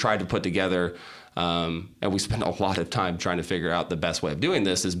we've tried to put together, and we spend a lot of time trying to figure out the best way of doing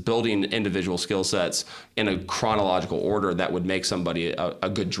this, is building individual skill sets in a chronological order that would make somebody a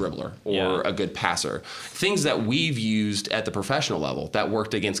good dribbler or a good passer. Things that we've used at the professional level that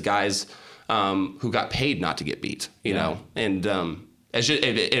worked against guys who got paid not to get beat, you know, and if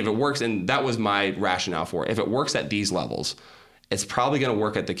it works, and that was my rationale for it. If it works at these levels, it's probably going to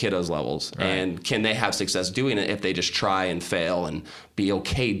work at the kiddos levels. Right. And can they have success doing it if they just try and fail and be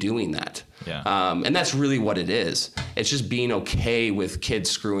okay doing that? Yeah. And that's really what it is. It's just being okay with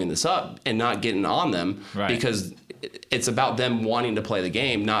kids screwing this up and not getting on them, because it's about them wanting to play the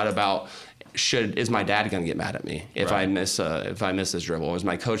game, not about is my dad going to get mad at me if I miss this dribble? Or is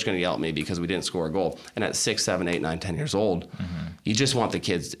my coach going to yell at me because we didn't score a goal? And at 6, 7, 8, 9, 10 years old, you just want the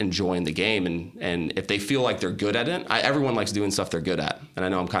kids enjoying the game. And if they feel like they're good at it, everyone likes doing stuff they're good at. And I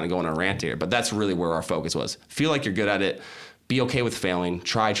know I'm kind of going on a rant here, but that's really where our focus was. Feel like you're good at it. Be okay with failing.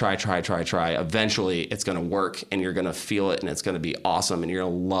 Try. Eventually, it's going to work, and you're going to feel it, and it's going to be awesome, and you're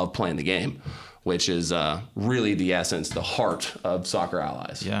going to love playing the game, which is really the essence, the heart of Soccer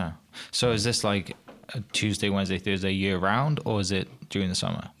Allies. Yeah. So is this like a Tuesday, Wednesday, Thursday year round, or is it during the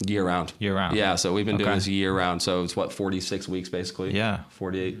summer? Year round. Yeah. So we've been doing this year round. So it's 46 weeks basically. Yeah.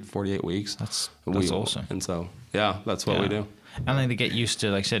 48 weeks. That's awesome. And so, that's what we do. And then they get used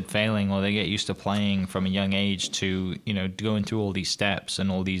to, like I said, failing, or they get used to playing from a young age to, going through all these steps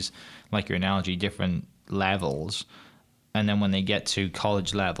and all these, like your analogy, different levels. And then when they get to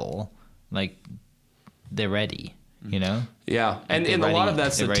college level, like, they're ready, Yeah, and a lot of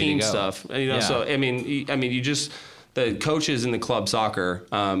that's the team stuff. So I mean, you just, the coaches in the club soccer.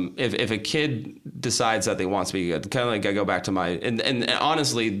 If a kid decides that they want to be good, kind of like I go back to my and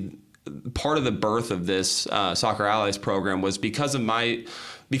honestly, part of the birth of this Soccer Allies program was because of me,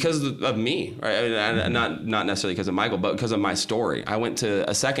 right? I mean, not necessarily because of Michael, but because of my story. I went to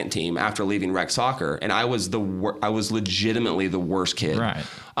a second team after leaving rec soccer, and I was legitimately the worst kid. Right.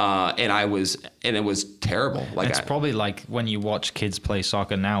 And it was terrible. Like, it's probably like when you watch kids play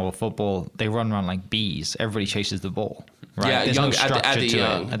soccer now or football, they run around like bees. Everybody chases the ball. Right? Yeah, there's no structure to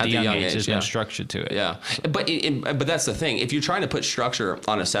it. At the young age, there's no structure to it. Yeah, but that's the thing. If you're trying to put structure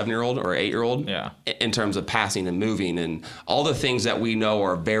on a 7-year-old or 8-year-old, in terms of passing and moving and all the things that we know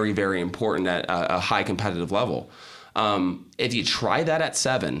are very, very important at a high competitive level, if you try that at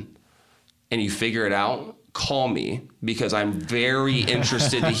 7 and you figure it out, call me, because I'm very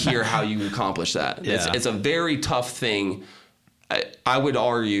interested to hear how you accomplish that. Yeah. It's a very tough thing. I would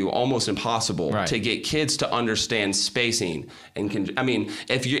argue almost impossible to get kids to understand spacing and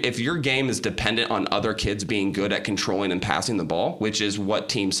if your game is dependent on other kids being good at controlling and passing the ball, which is what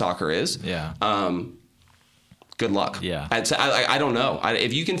team soccer is. Good luck. Yeah. I don't know.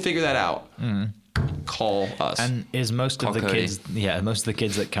 If you can figure that out, call us. And is most of the Cody.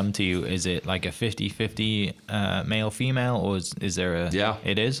 kids that come to you, is it like a 50-50 male female, or is there a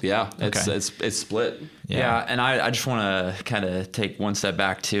it is? Yeah. Okay. It's split. Yeah, and I just want to kind of take one step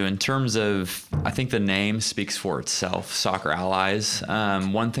back too. In terms of, I think the name speaks for itself, Soccer Allies.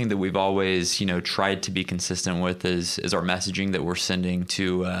 One thing that we've always, tried to be consistent with is our messaging that we're sending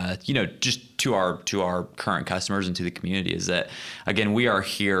to, just to our current customers and to the community, is that, again, we are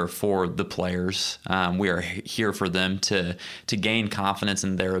here for the players. We are here for them to gain confidence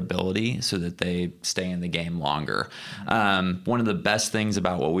in their ability so that they stay in the game longer. One of the best things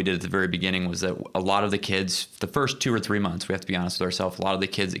about what we did at the very beginning was that a lot of the kids, the first 2 or 3 months, we have to be honest with ourselves, a lot of the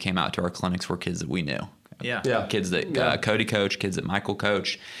kids that came out to our clinics were kids that we knew. Kids that Cody coached, kids that Michael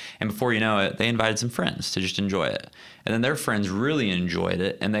coached. And before you know it, they invited some friends to just enjoy it. And then their friends really enjoyed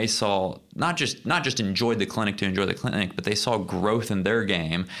it. And they saw, not just enjoyed the clinic to enjoy the clinic, but they saw growth in their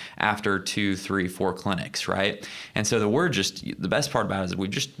game after 2, 3, 4 clinics, right? And so the best part about it is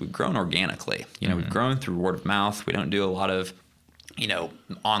we've grown organically. We've grown through word of mouth. We don't do a lot of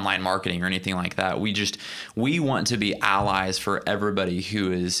online marketing or anything like that. We want to be allies for everybody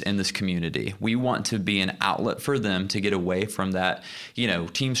who is in this community. We want to be an outlet for them to get away from that,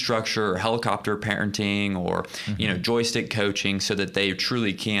 team structure or helicopter parenting or, joystick coaching, so that they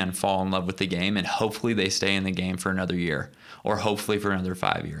truly can fall in love with the game, and hopefully they stay in the game for another year, or hopefully for another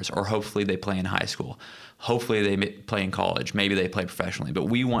 5 years, or hopefully they play in high school. Hopefully they play in college. Maybe they play professionally. But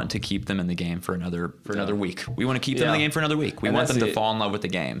we want to keep them in the game for another week. We want to keep them in the game for another week. We want them to fall in love with the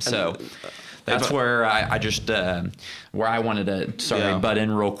game. So that's where I just where I wanted to butt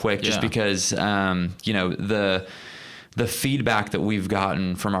in real quick, just because the feedback that we've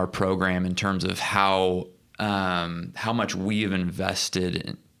gotten from our program in terms of how much we've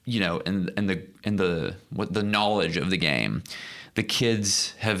invested in the knowledge of the game. The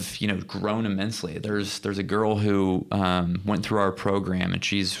kids have, grown immensely. There's a girl who went through our program, and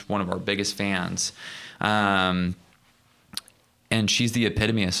she's one of our biggest fans. And she's the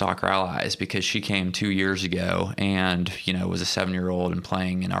epitome of Soccer Allies, because she came 2 years ago and, was a 7-year-old and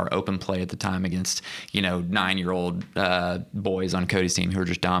playing in our open play at the time against, 9-year-old boys on Cody's team who were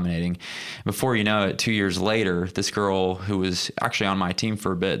just dominating. Before you know it, 2 years later, this girl who was actually on my team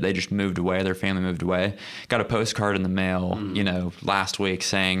for a bit, they just moved away. Their family moved away. Got a postcard in the mail, last week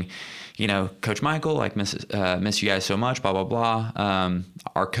saying, Coach Michael, miss you guys so much, blah, blah, blah.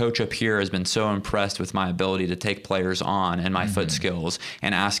 Our coach up here has been so impressed with my ability to take players on and my foot skills,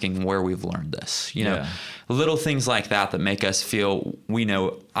 and asking where we've learned this. Little things like that make us feel,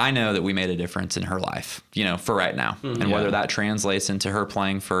 I know that we made a difference in her life, for right now. And whether that translates into her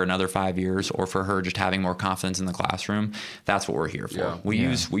playing for another 5 years, or for her just having more confidence in the classroom, that's what we're here for. Yeah. We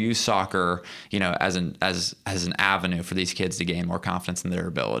use soccer, as an avenue for these kids to gain more confidence in their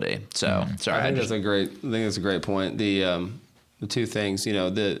ability. So sorry. I think that's a great point. The two things,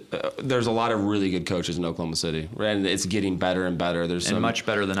 there's a lot of really good coaches in Oklahoma City, and it's getting better and better. There's much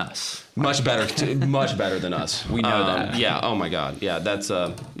better than us. Much better than us. We know that. Yeah. Oh my God. Yeah. That's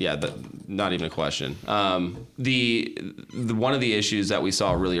not even a question. The one of the issues that we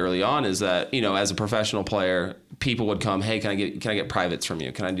saw really early on is that, as a professional player, people would come, hey, can I get privates from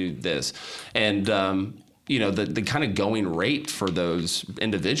you? Can I do this? And the kind of going rate for those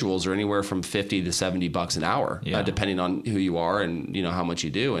individuals are anywhere from $50 to $70 an hour, depending on who you are and, how much you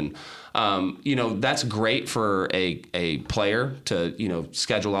do. And, that's great for a player to,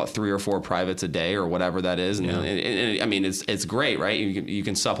 schedule out 3 or 4 privates a day or whatever that is. And, I mean, it's great, right? You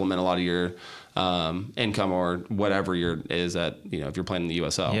can supplement a lot of your income or whatever is at, if you're playing in the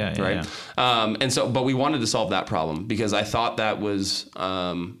USL, right? Yeah. But we wanted to solve that problem because I thought that was,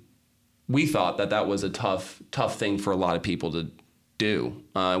 we thought that was a tough thing for a lot of people to do.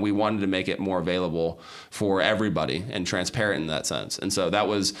 We wanted to make it more available for everybody and transparent in that sense. And so that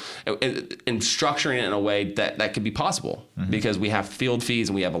was in structuring it in a way that could be possible because we have field fees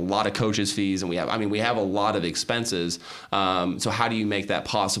and we have a lot of coaches fees and we have a lot of expenses. So how do you make that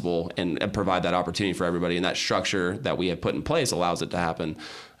possible and provide that opportunity for everybody? And that structure that we have put in place allows it to happen.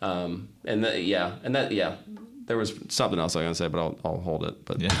 There was something else I was going to say, but I'll hold it.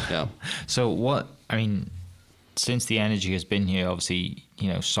 But yeah. So since the energy has been here, obviously,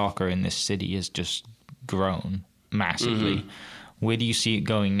 soccer in this city has just grown massively. Where do you see it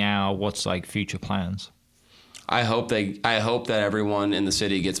going now? What's like future plans? I hope that everyone in the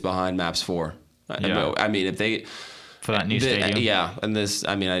city gets behind Maps 4. Yeah. I mean, if they for that new stadium. Yeah, and this,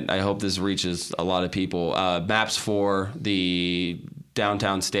 I hope this reaches a lot of people. Maps 4, the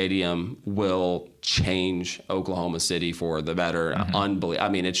downtown stadium will change Oklahoma City for the better.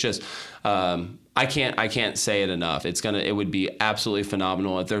 Unbelievable. It's just I can't say it enough. It would be absolutely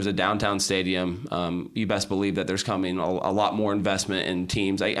phenomenal if there's a downtown stadium. You best believe that there's coming a lot more investment in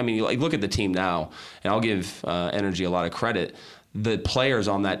teams. Look at the team now, and I'll give Energy a lot of credit. The players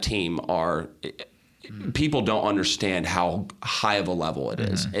on that team are. People don't understand how high of a level it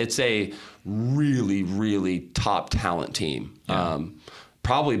is. It's a really, really top talent team.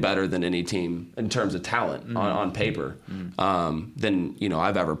 Probably better than any team in terms of talent on paper than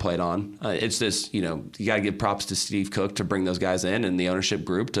I've ever played on. It's this, you got to give props to Steve Cook to bring those guys in and the ownership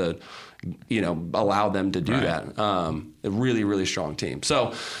group to, allow them to do that. A really, really strong team.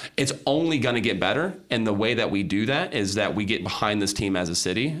 So it's only going to get better. And the way that we do that is that we get behind this team as a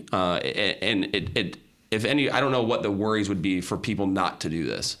city. If any, I don't know what the worries would be for people not to do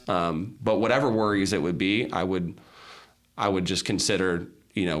this. But whatever worries it would be, I would just consider,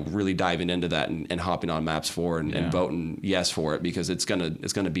 really diving into that and hopping on Maps 4 and voting yes for it because it's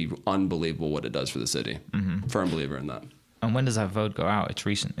gonna be unbelievable what it does for the city. Firm believer in that. And when does that vote go out? It's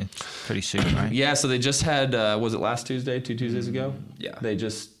recent. It's pretty soon, right? Yeah. So they just had, was it last Tuesday? 2 Tuesdays ago? Yeah. They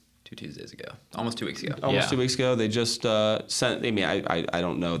just. 2 Tuesdays ago. Almost 2 weeks ago. Almost 2 weeks ago. They just sent. I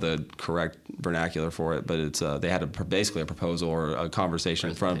don't know the correct vernacular for it, but it's they had basically a proposal or a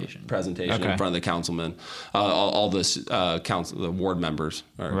conversation in front of the councilmen, all this the ward members.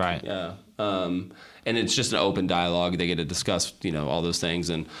 Right. Yeah. And it's just an open dialogue. They get to discuss, all those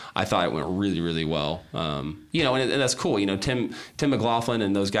things. And I thought it went really, really well. And that's cool. Tim McLaughlin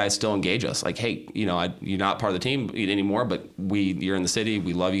and those guys still engage us. Like, hey, you're not part of the team anymore, but you're in the city.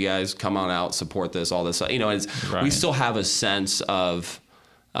 We love you guys. Come on out, support this, all this. We still have a sense of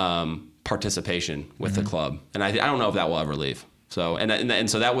participation with the club. And I don't know if that will ever leave. So, and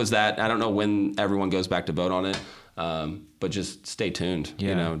so that was that. I don't know when everyone goes back to vote on it. But just stay tuned,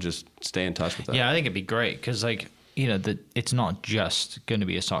 just stay in touch with that. Yeah, I think it'd be great because, it's not just going to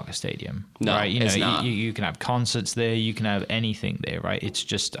be a soccer stadium, no, right? It's not. You can have concerts there, you can have anything there, right? It's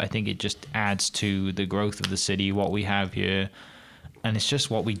just, I think it just adds to the growth of the city, what we have here, and it's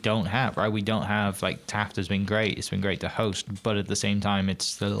just what we don't have, right? We don't have, Taft has been great. It's been great to host, but at the same time,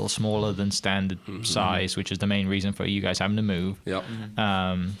 it's a little smaller than standard size, which is the main reason for you guys having to move. Yep.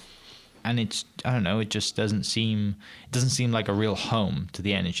 And it's, I don't know, it just doesn't seem like a real home to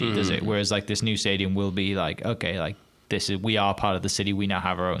the Energy, does it? Whereas this new stadium will be we are part of the city. We now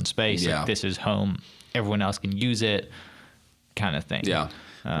have our own space. Yeah. This is home. Everyone else can use it, kind of thing. Yeah.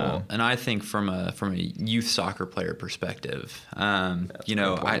 And I think from a youth soccer player perspective,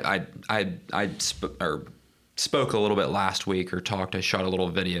 spoke a little bit last week I shot a little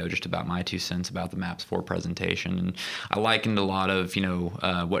video just about my 2 cents about the Maps 4 presentation. And I likened a lot of,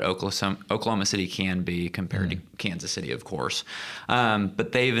 what Oklahoma City can be compared to Kansas City, of course.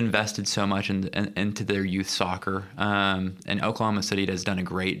 But they've invested so much into their youth soccer. And Oklahoma City has done a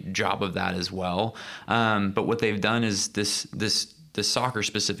great job of that as well. But what they've done is the soccer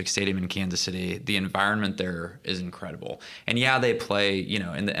specific stadium in Kansas City, the environment there is incredible. And they play,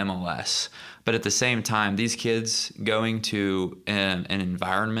 in the MLS. But at the same time, these kids going to an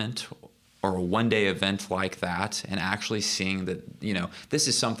environment or a one-day event like that and actually seeing that, this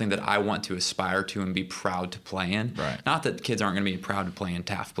is something that I want to aspire to and be proud to play in. Right. Not that kids aren't going to be proud to play in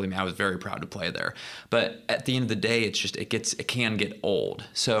Taft. Believe me, I was very proud to play there. But at the end of the day, it's just it can get old.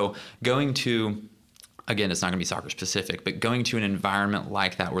 So going to again, it's not going to be soccer specific, but going to an environment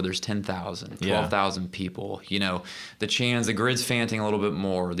like that where there's 10,000, 12,000 people, you know, the chants, the grid's fanting a little bit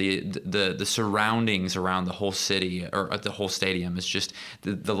more, the surroundings around the whole city or the whole stadium is just,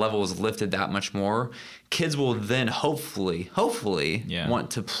 the level is lifted that much more. Kids will then hopefully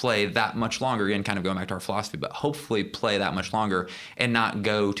want to play that much longer. Again, kind of going back to our philosophy, but hopefully play that much longer and not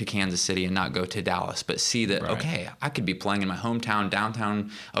go to Kansas City and not go to Dallas, but see that, okay, I could be playing in my hometown,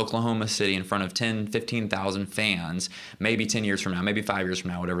 downtown Oklahoma City in front of 10, 15,000 fans, maybe 10 years from now, maybe 5 years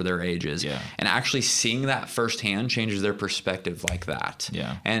from now, whatever their age is. Yeah. And actually seeing that firsthand changes their perspective like that.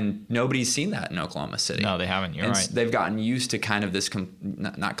 Yeah. And nobody's seen that in Oklahoma City. No, they haven't. You're right. They've gotten used to kind of this,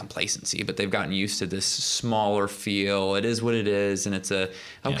 not complacency, but they've gotten used to this smaller feel. It is what it is, and it's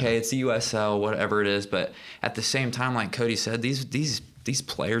it's the USL, whatever it is. But at the same time, like Cody said, these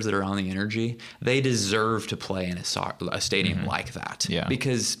players that are on the Energy, they deserve to play in a stadium like that. Yeah.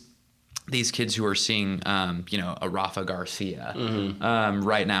 Because these kids who are seeing, a Rafa Garcia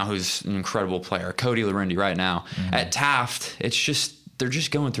right now, who's an incredible player, Cody Larendi right now at Taft, it's just, they're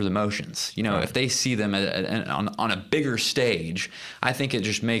just going through the motions. You know, if they see them on a bigger stage, I think it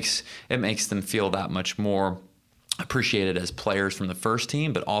just makes them feel that much more appreciated as players from the first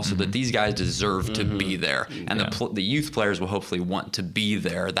team, but also that these guys deserve to be there, and the youth players will hopefully want to be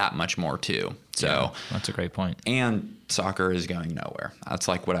there that much more too. So that's a great point. And soccer is going nowhere. That's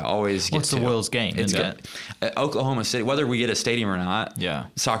like what I always get. What's the world's game? It's good. Oklahoma City, whether we get a stadium or not,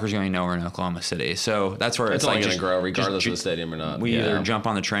 soccer's going nowhere in Oklahoma City. So that's where it's only going to grow regardless of the stadium or not. We either jump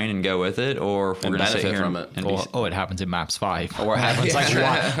on the train and go with it, or we're going to sit here from it. It happens in Maps 5. Or it happens like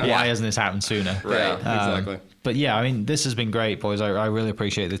why hasn't this happened sooner? Right. Exactly. But yeah, I mean, this has been great, boys. I really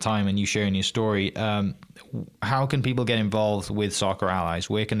appreciate the time and you sharing your story. How can people get involved with Soccer Allies?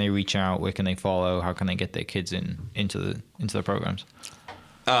 Where can they reach out? Where can they follow? How can they get their kids into the programs?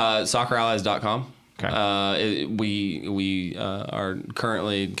 SoccerAllies.com. Okay. We are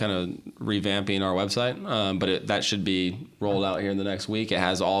currently kind of revamping our website, but that should be rolled out here in the next week. It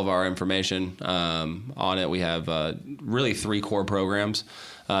has all of our information on it. We have really 3 core programs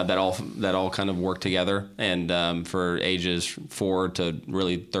that all kind of work together, and for ages 4 to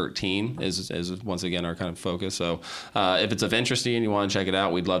really 13 is once again our kind of focus. So if it's of interest to you and you want to check it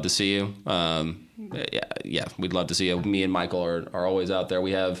out, we'd love to see you. We'd love to see you. Me and Michael are always out there.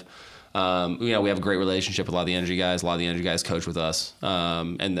 We have we have a great relationship with a lot of the Energy guys. A lot of the Energy guys coach with us,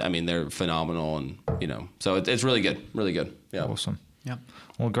 and I mean they're phenomenal, and so it's really good, really good. Yeah, awesome. Yeah.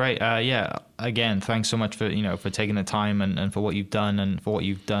 Well, great. Again, thanks so much for taking the time and for what you've done and for what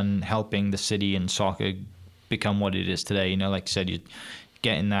you've done helping the city and soccer become what it is today. Like you said, you're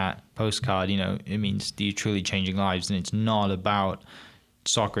getting that postcard. It means you're truly changing lives, and it's not about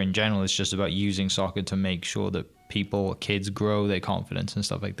soccer in general. It's just about using soccer to make sure that kids grow their confidence and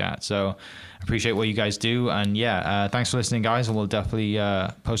stuff like that. So I appreciate what you guys do, and thanks for listening, guys, and we'll definitely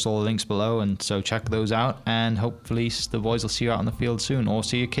post all the links below, and so check those out, and hopefully the boys will see you out on the field soon, or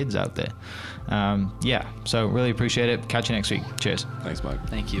see your kids out there. So really appreciate it. Catch you next week. Cheers. Thanks, Mike.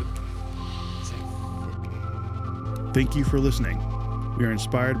 Thank you. Thank you for listening. We are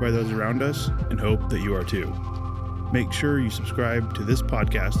inspired by those around us and hope that you are too. Make sure you subscribe to this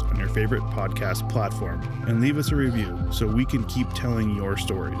podcast on your favorite podcast platform and leave us a review so we can keep telling your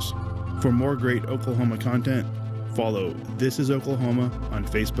stories. For more great Oklahoma content, follow This Is Oklahoma on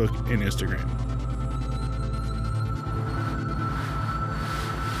Facebook and Instagram.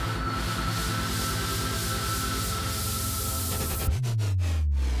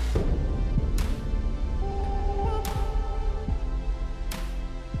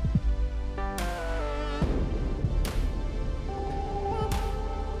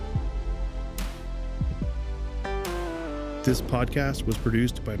 This podcast was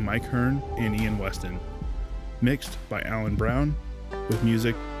produced by Mike Hearn and Ian Weston. Mixed by Alan Brown, with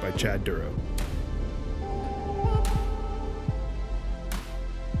music by Chad Duro.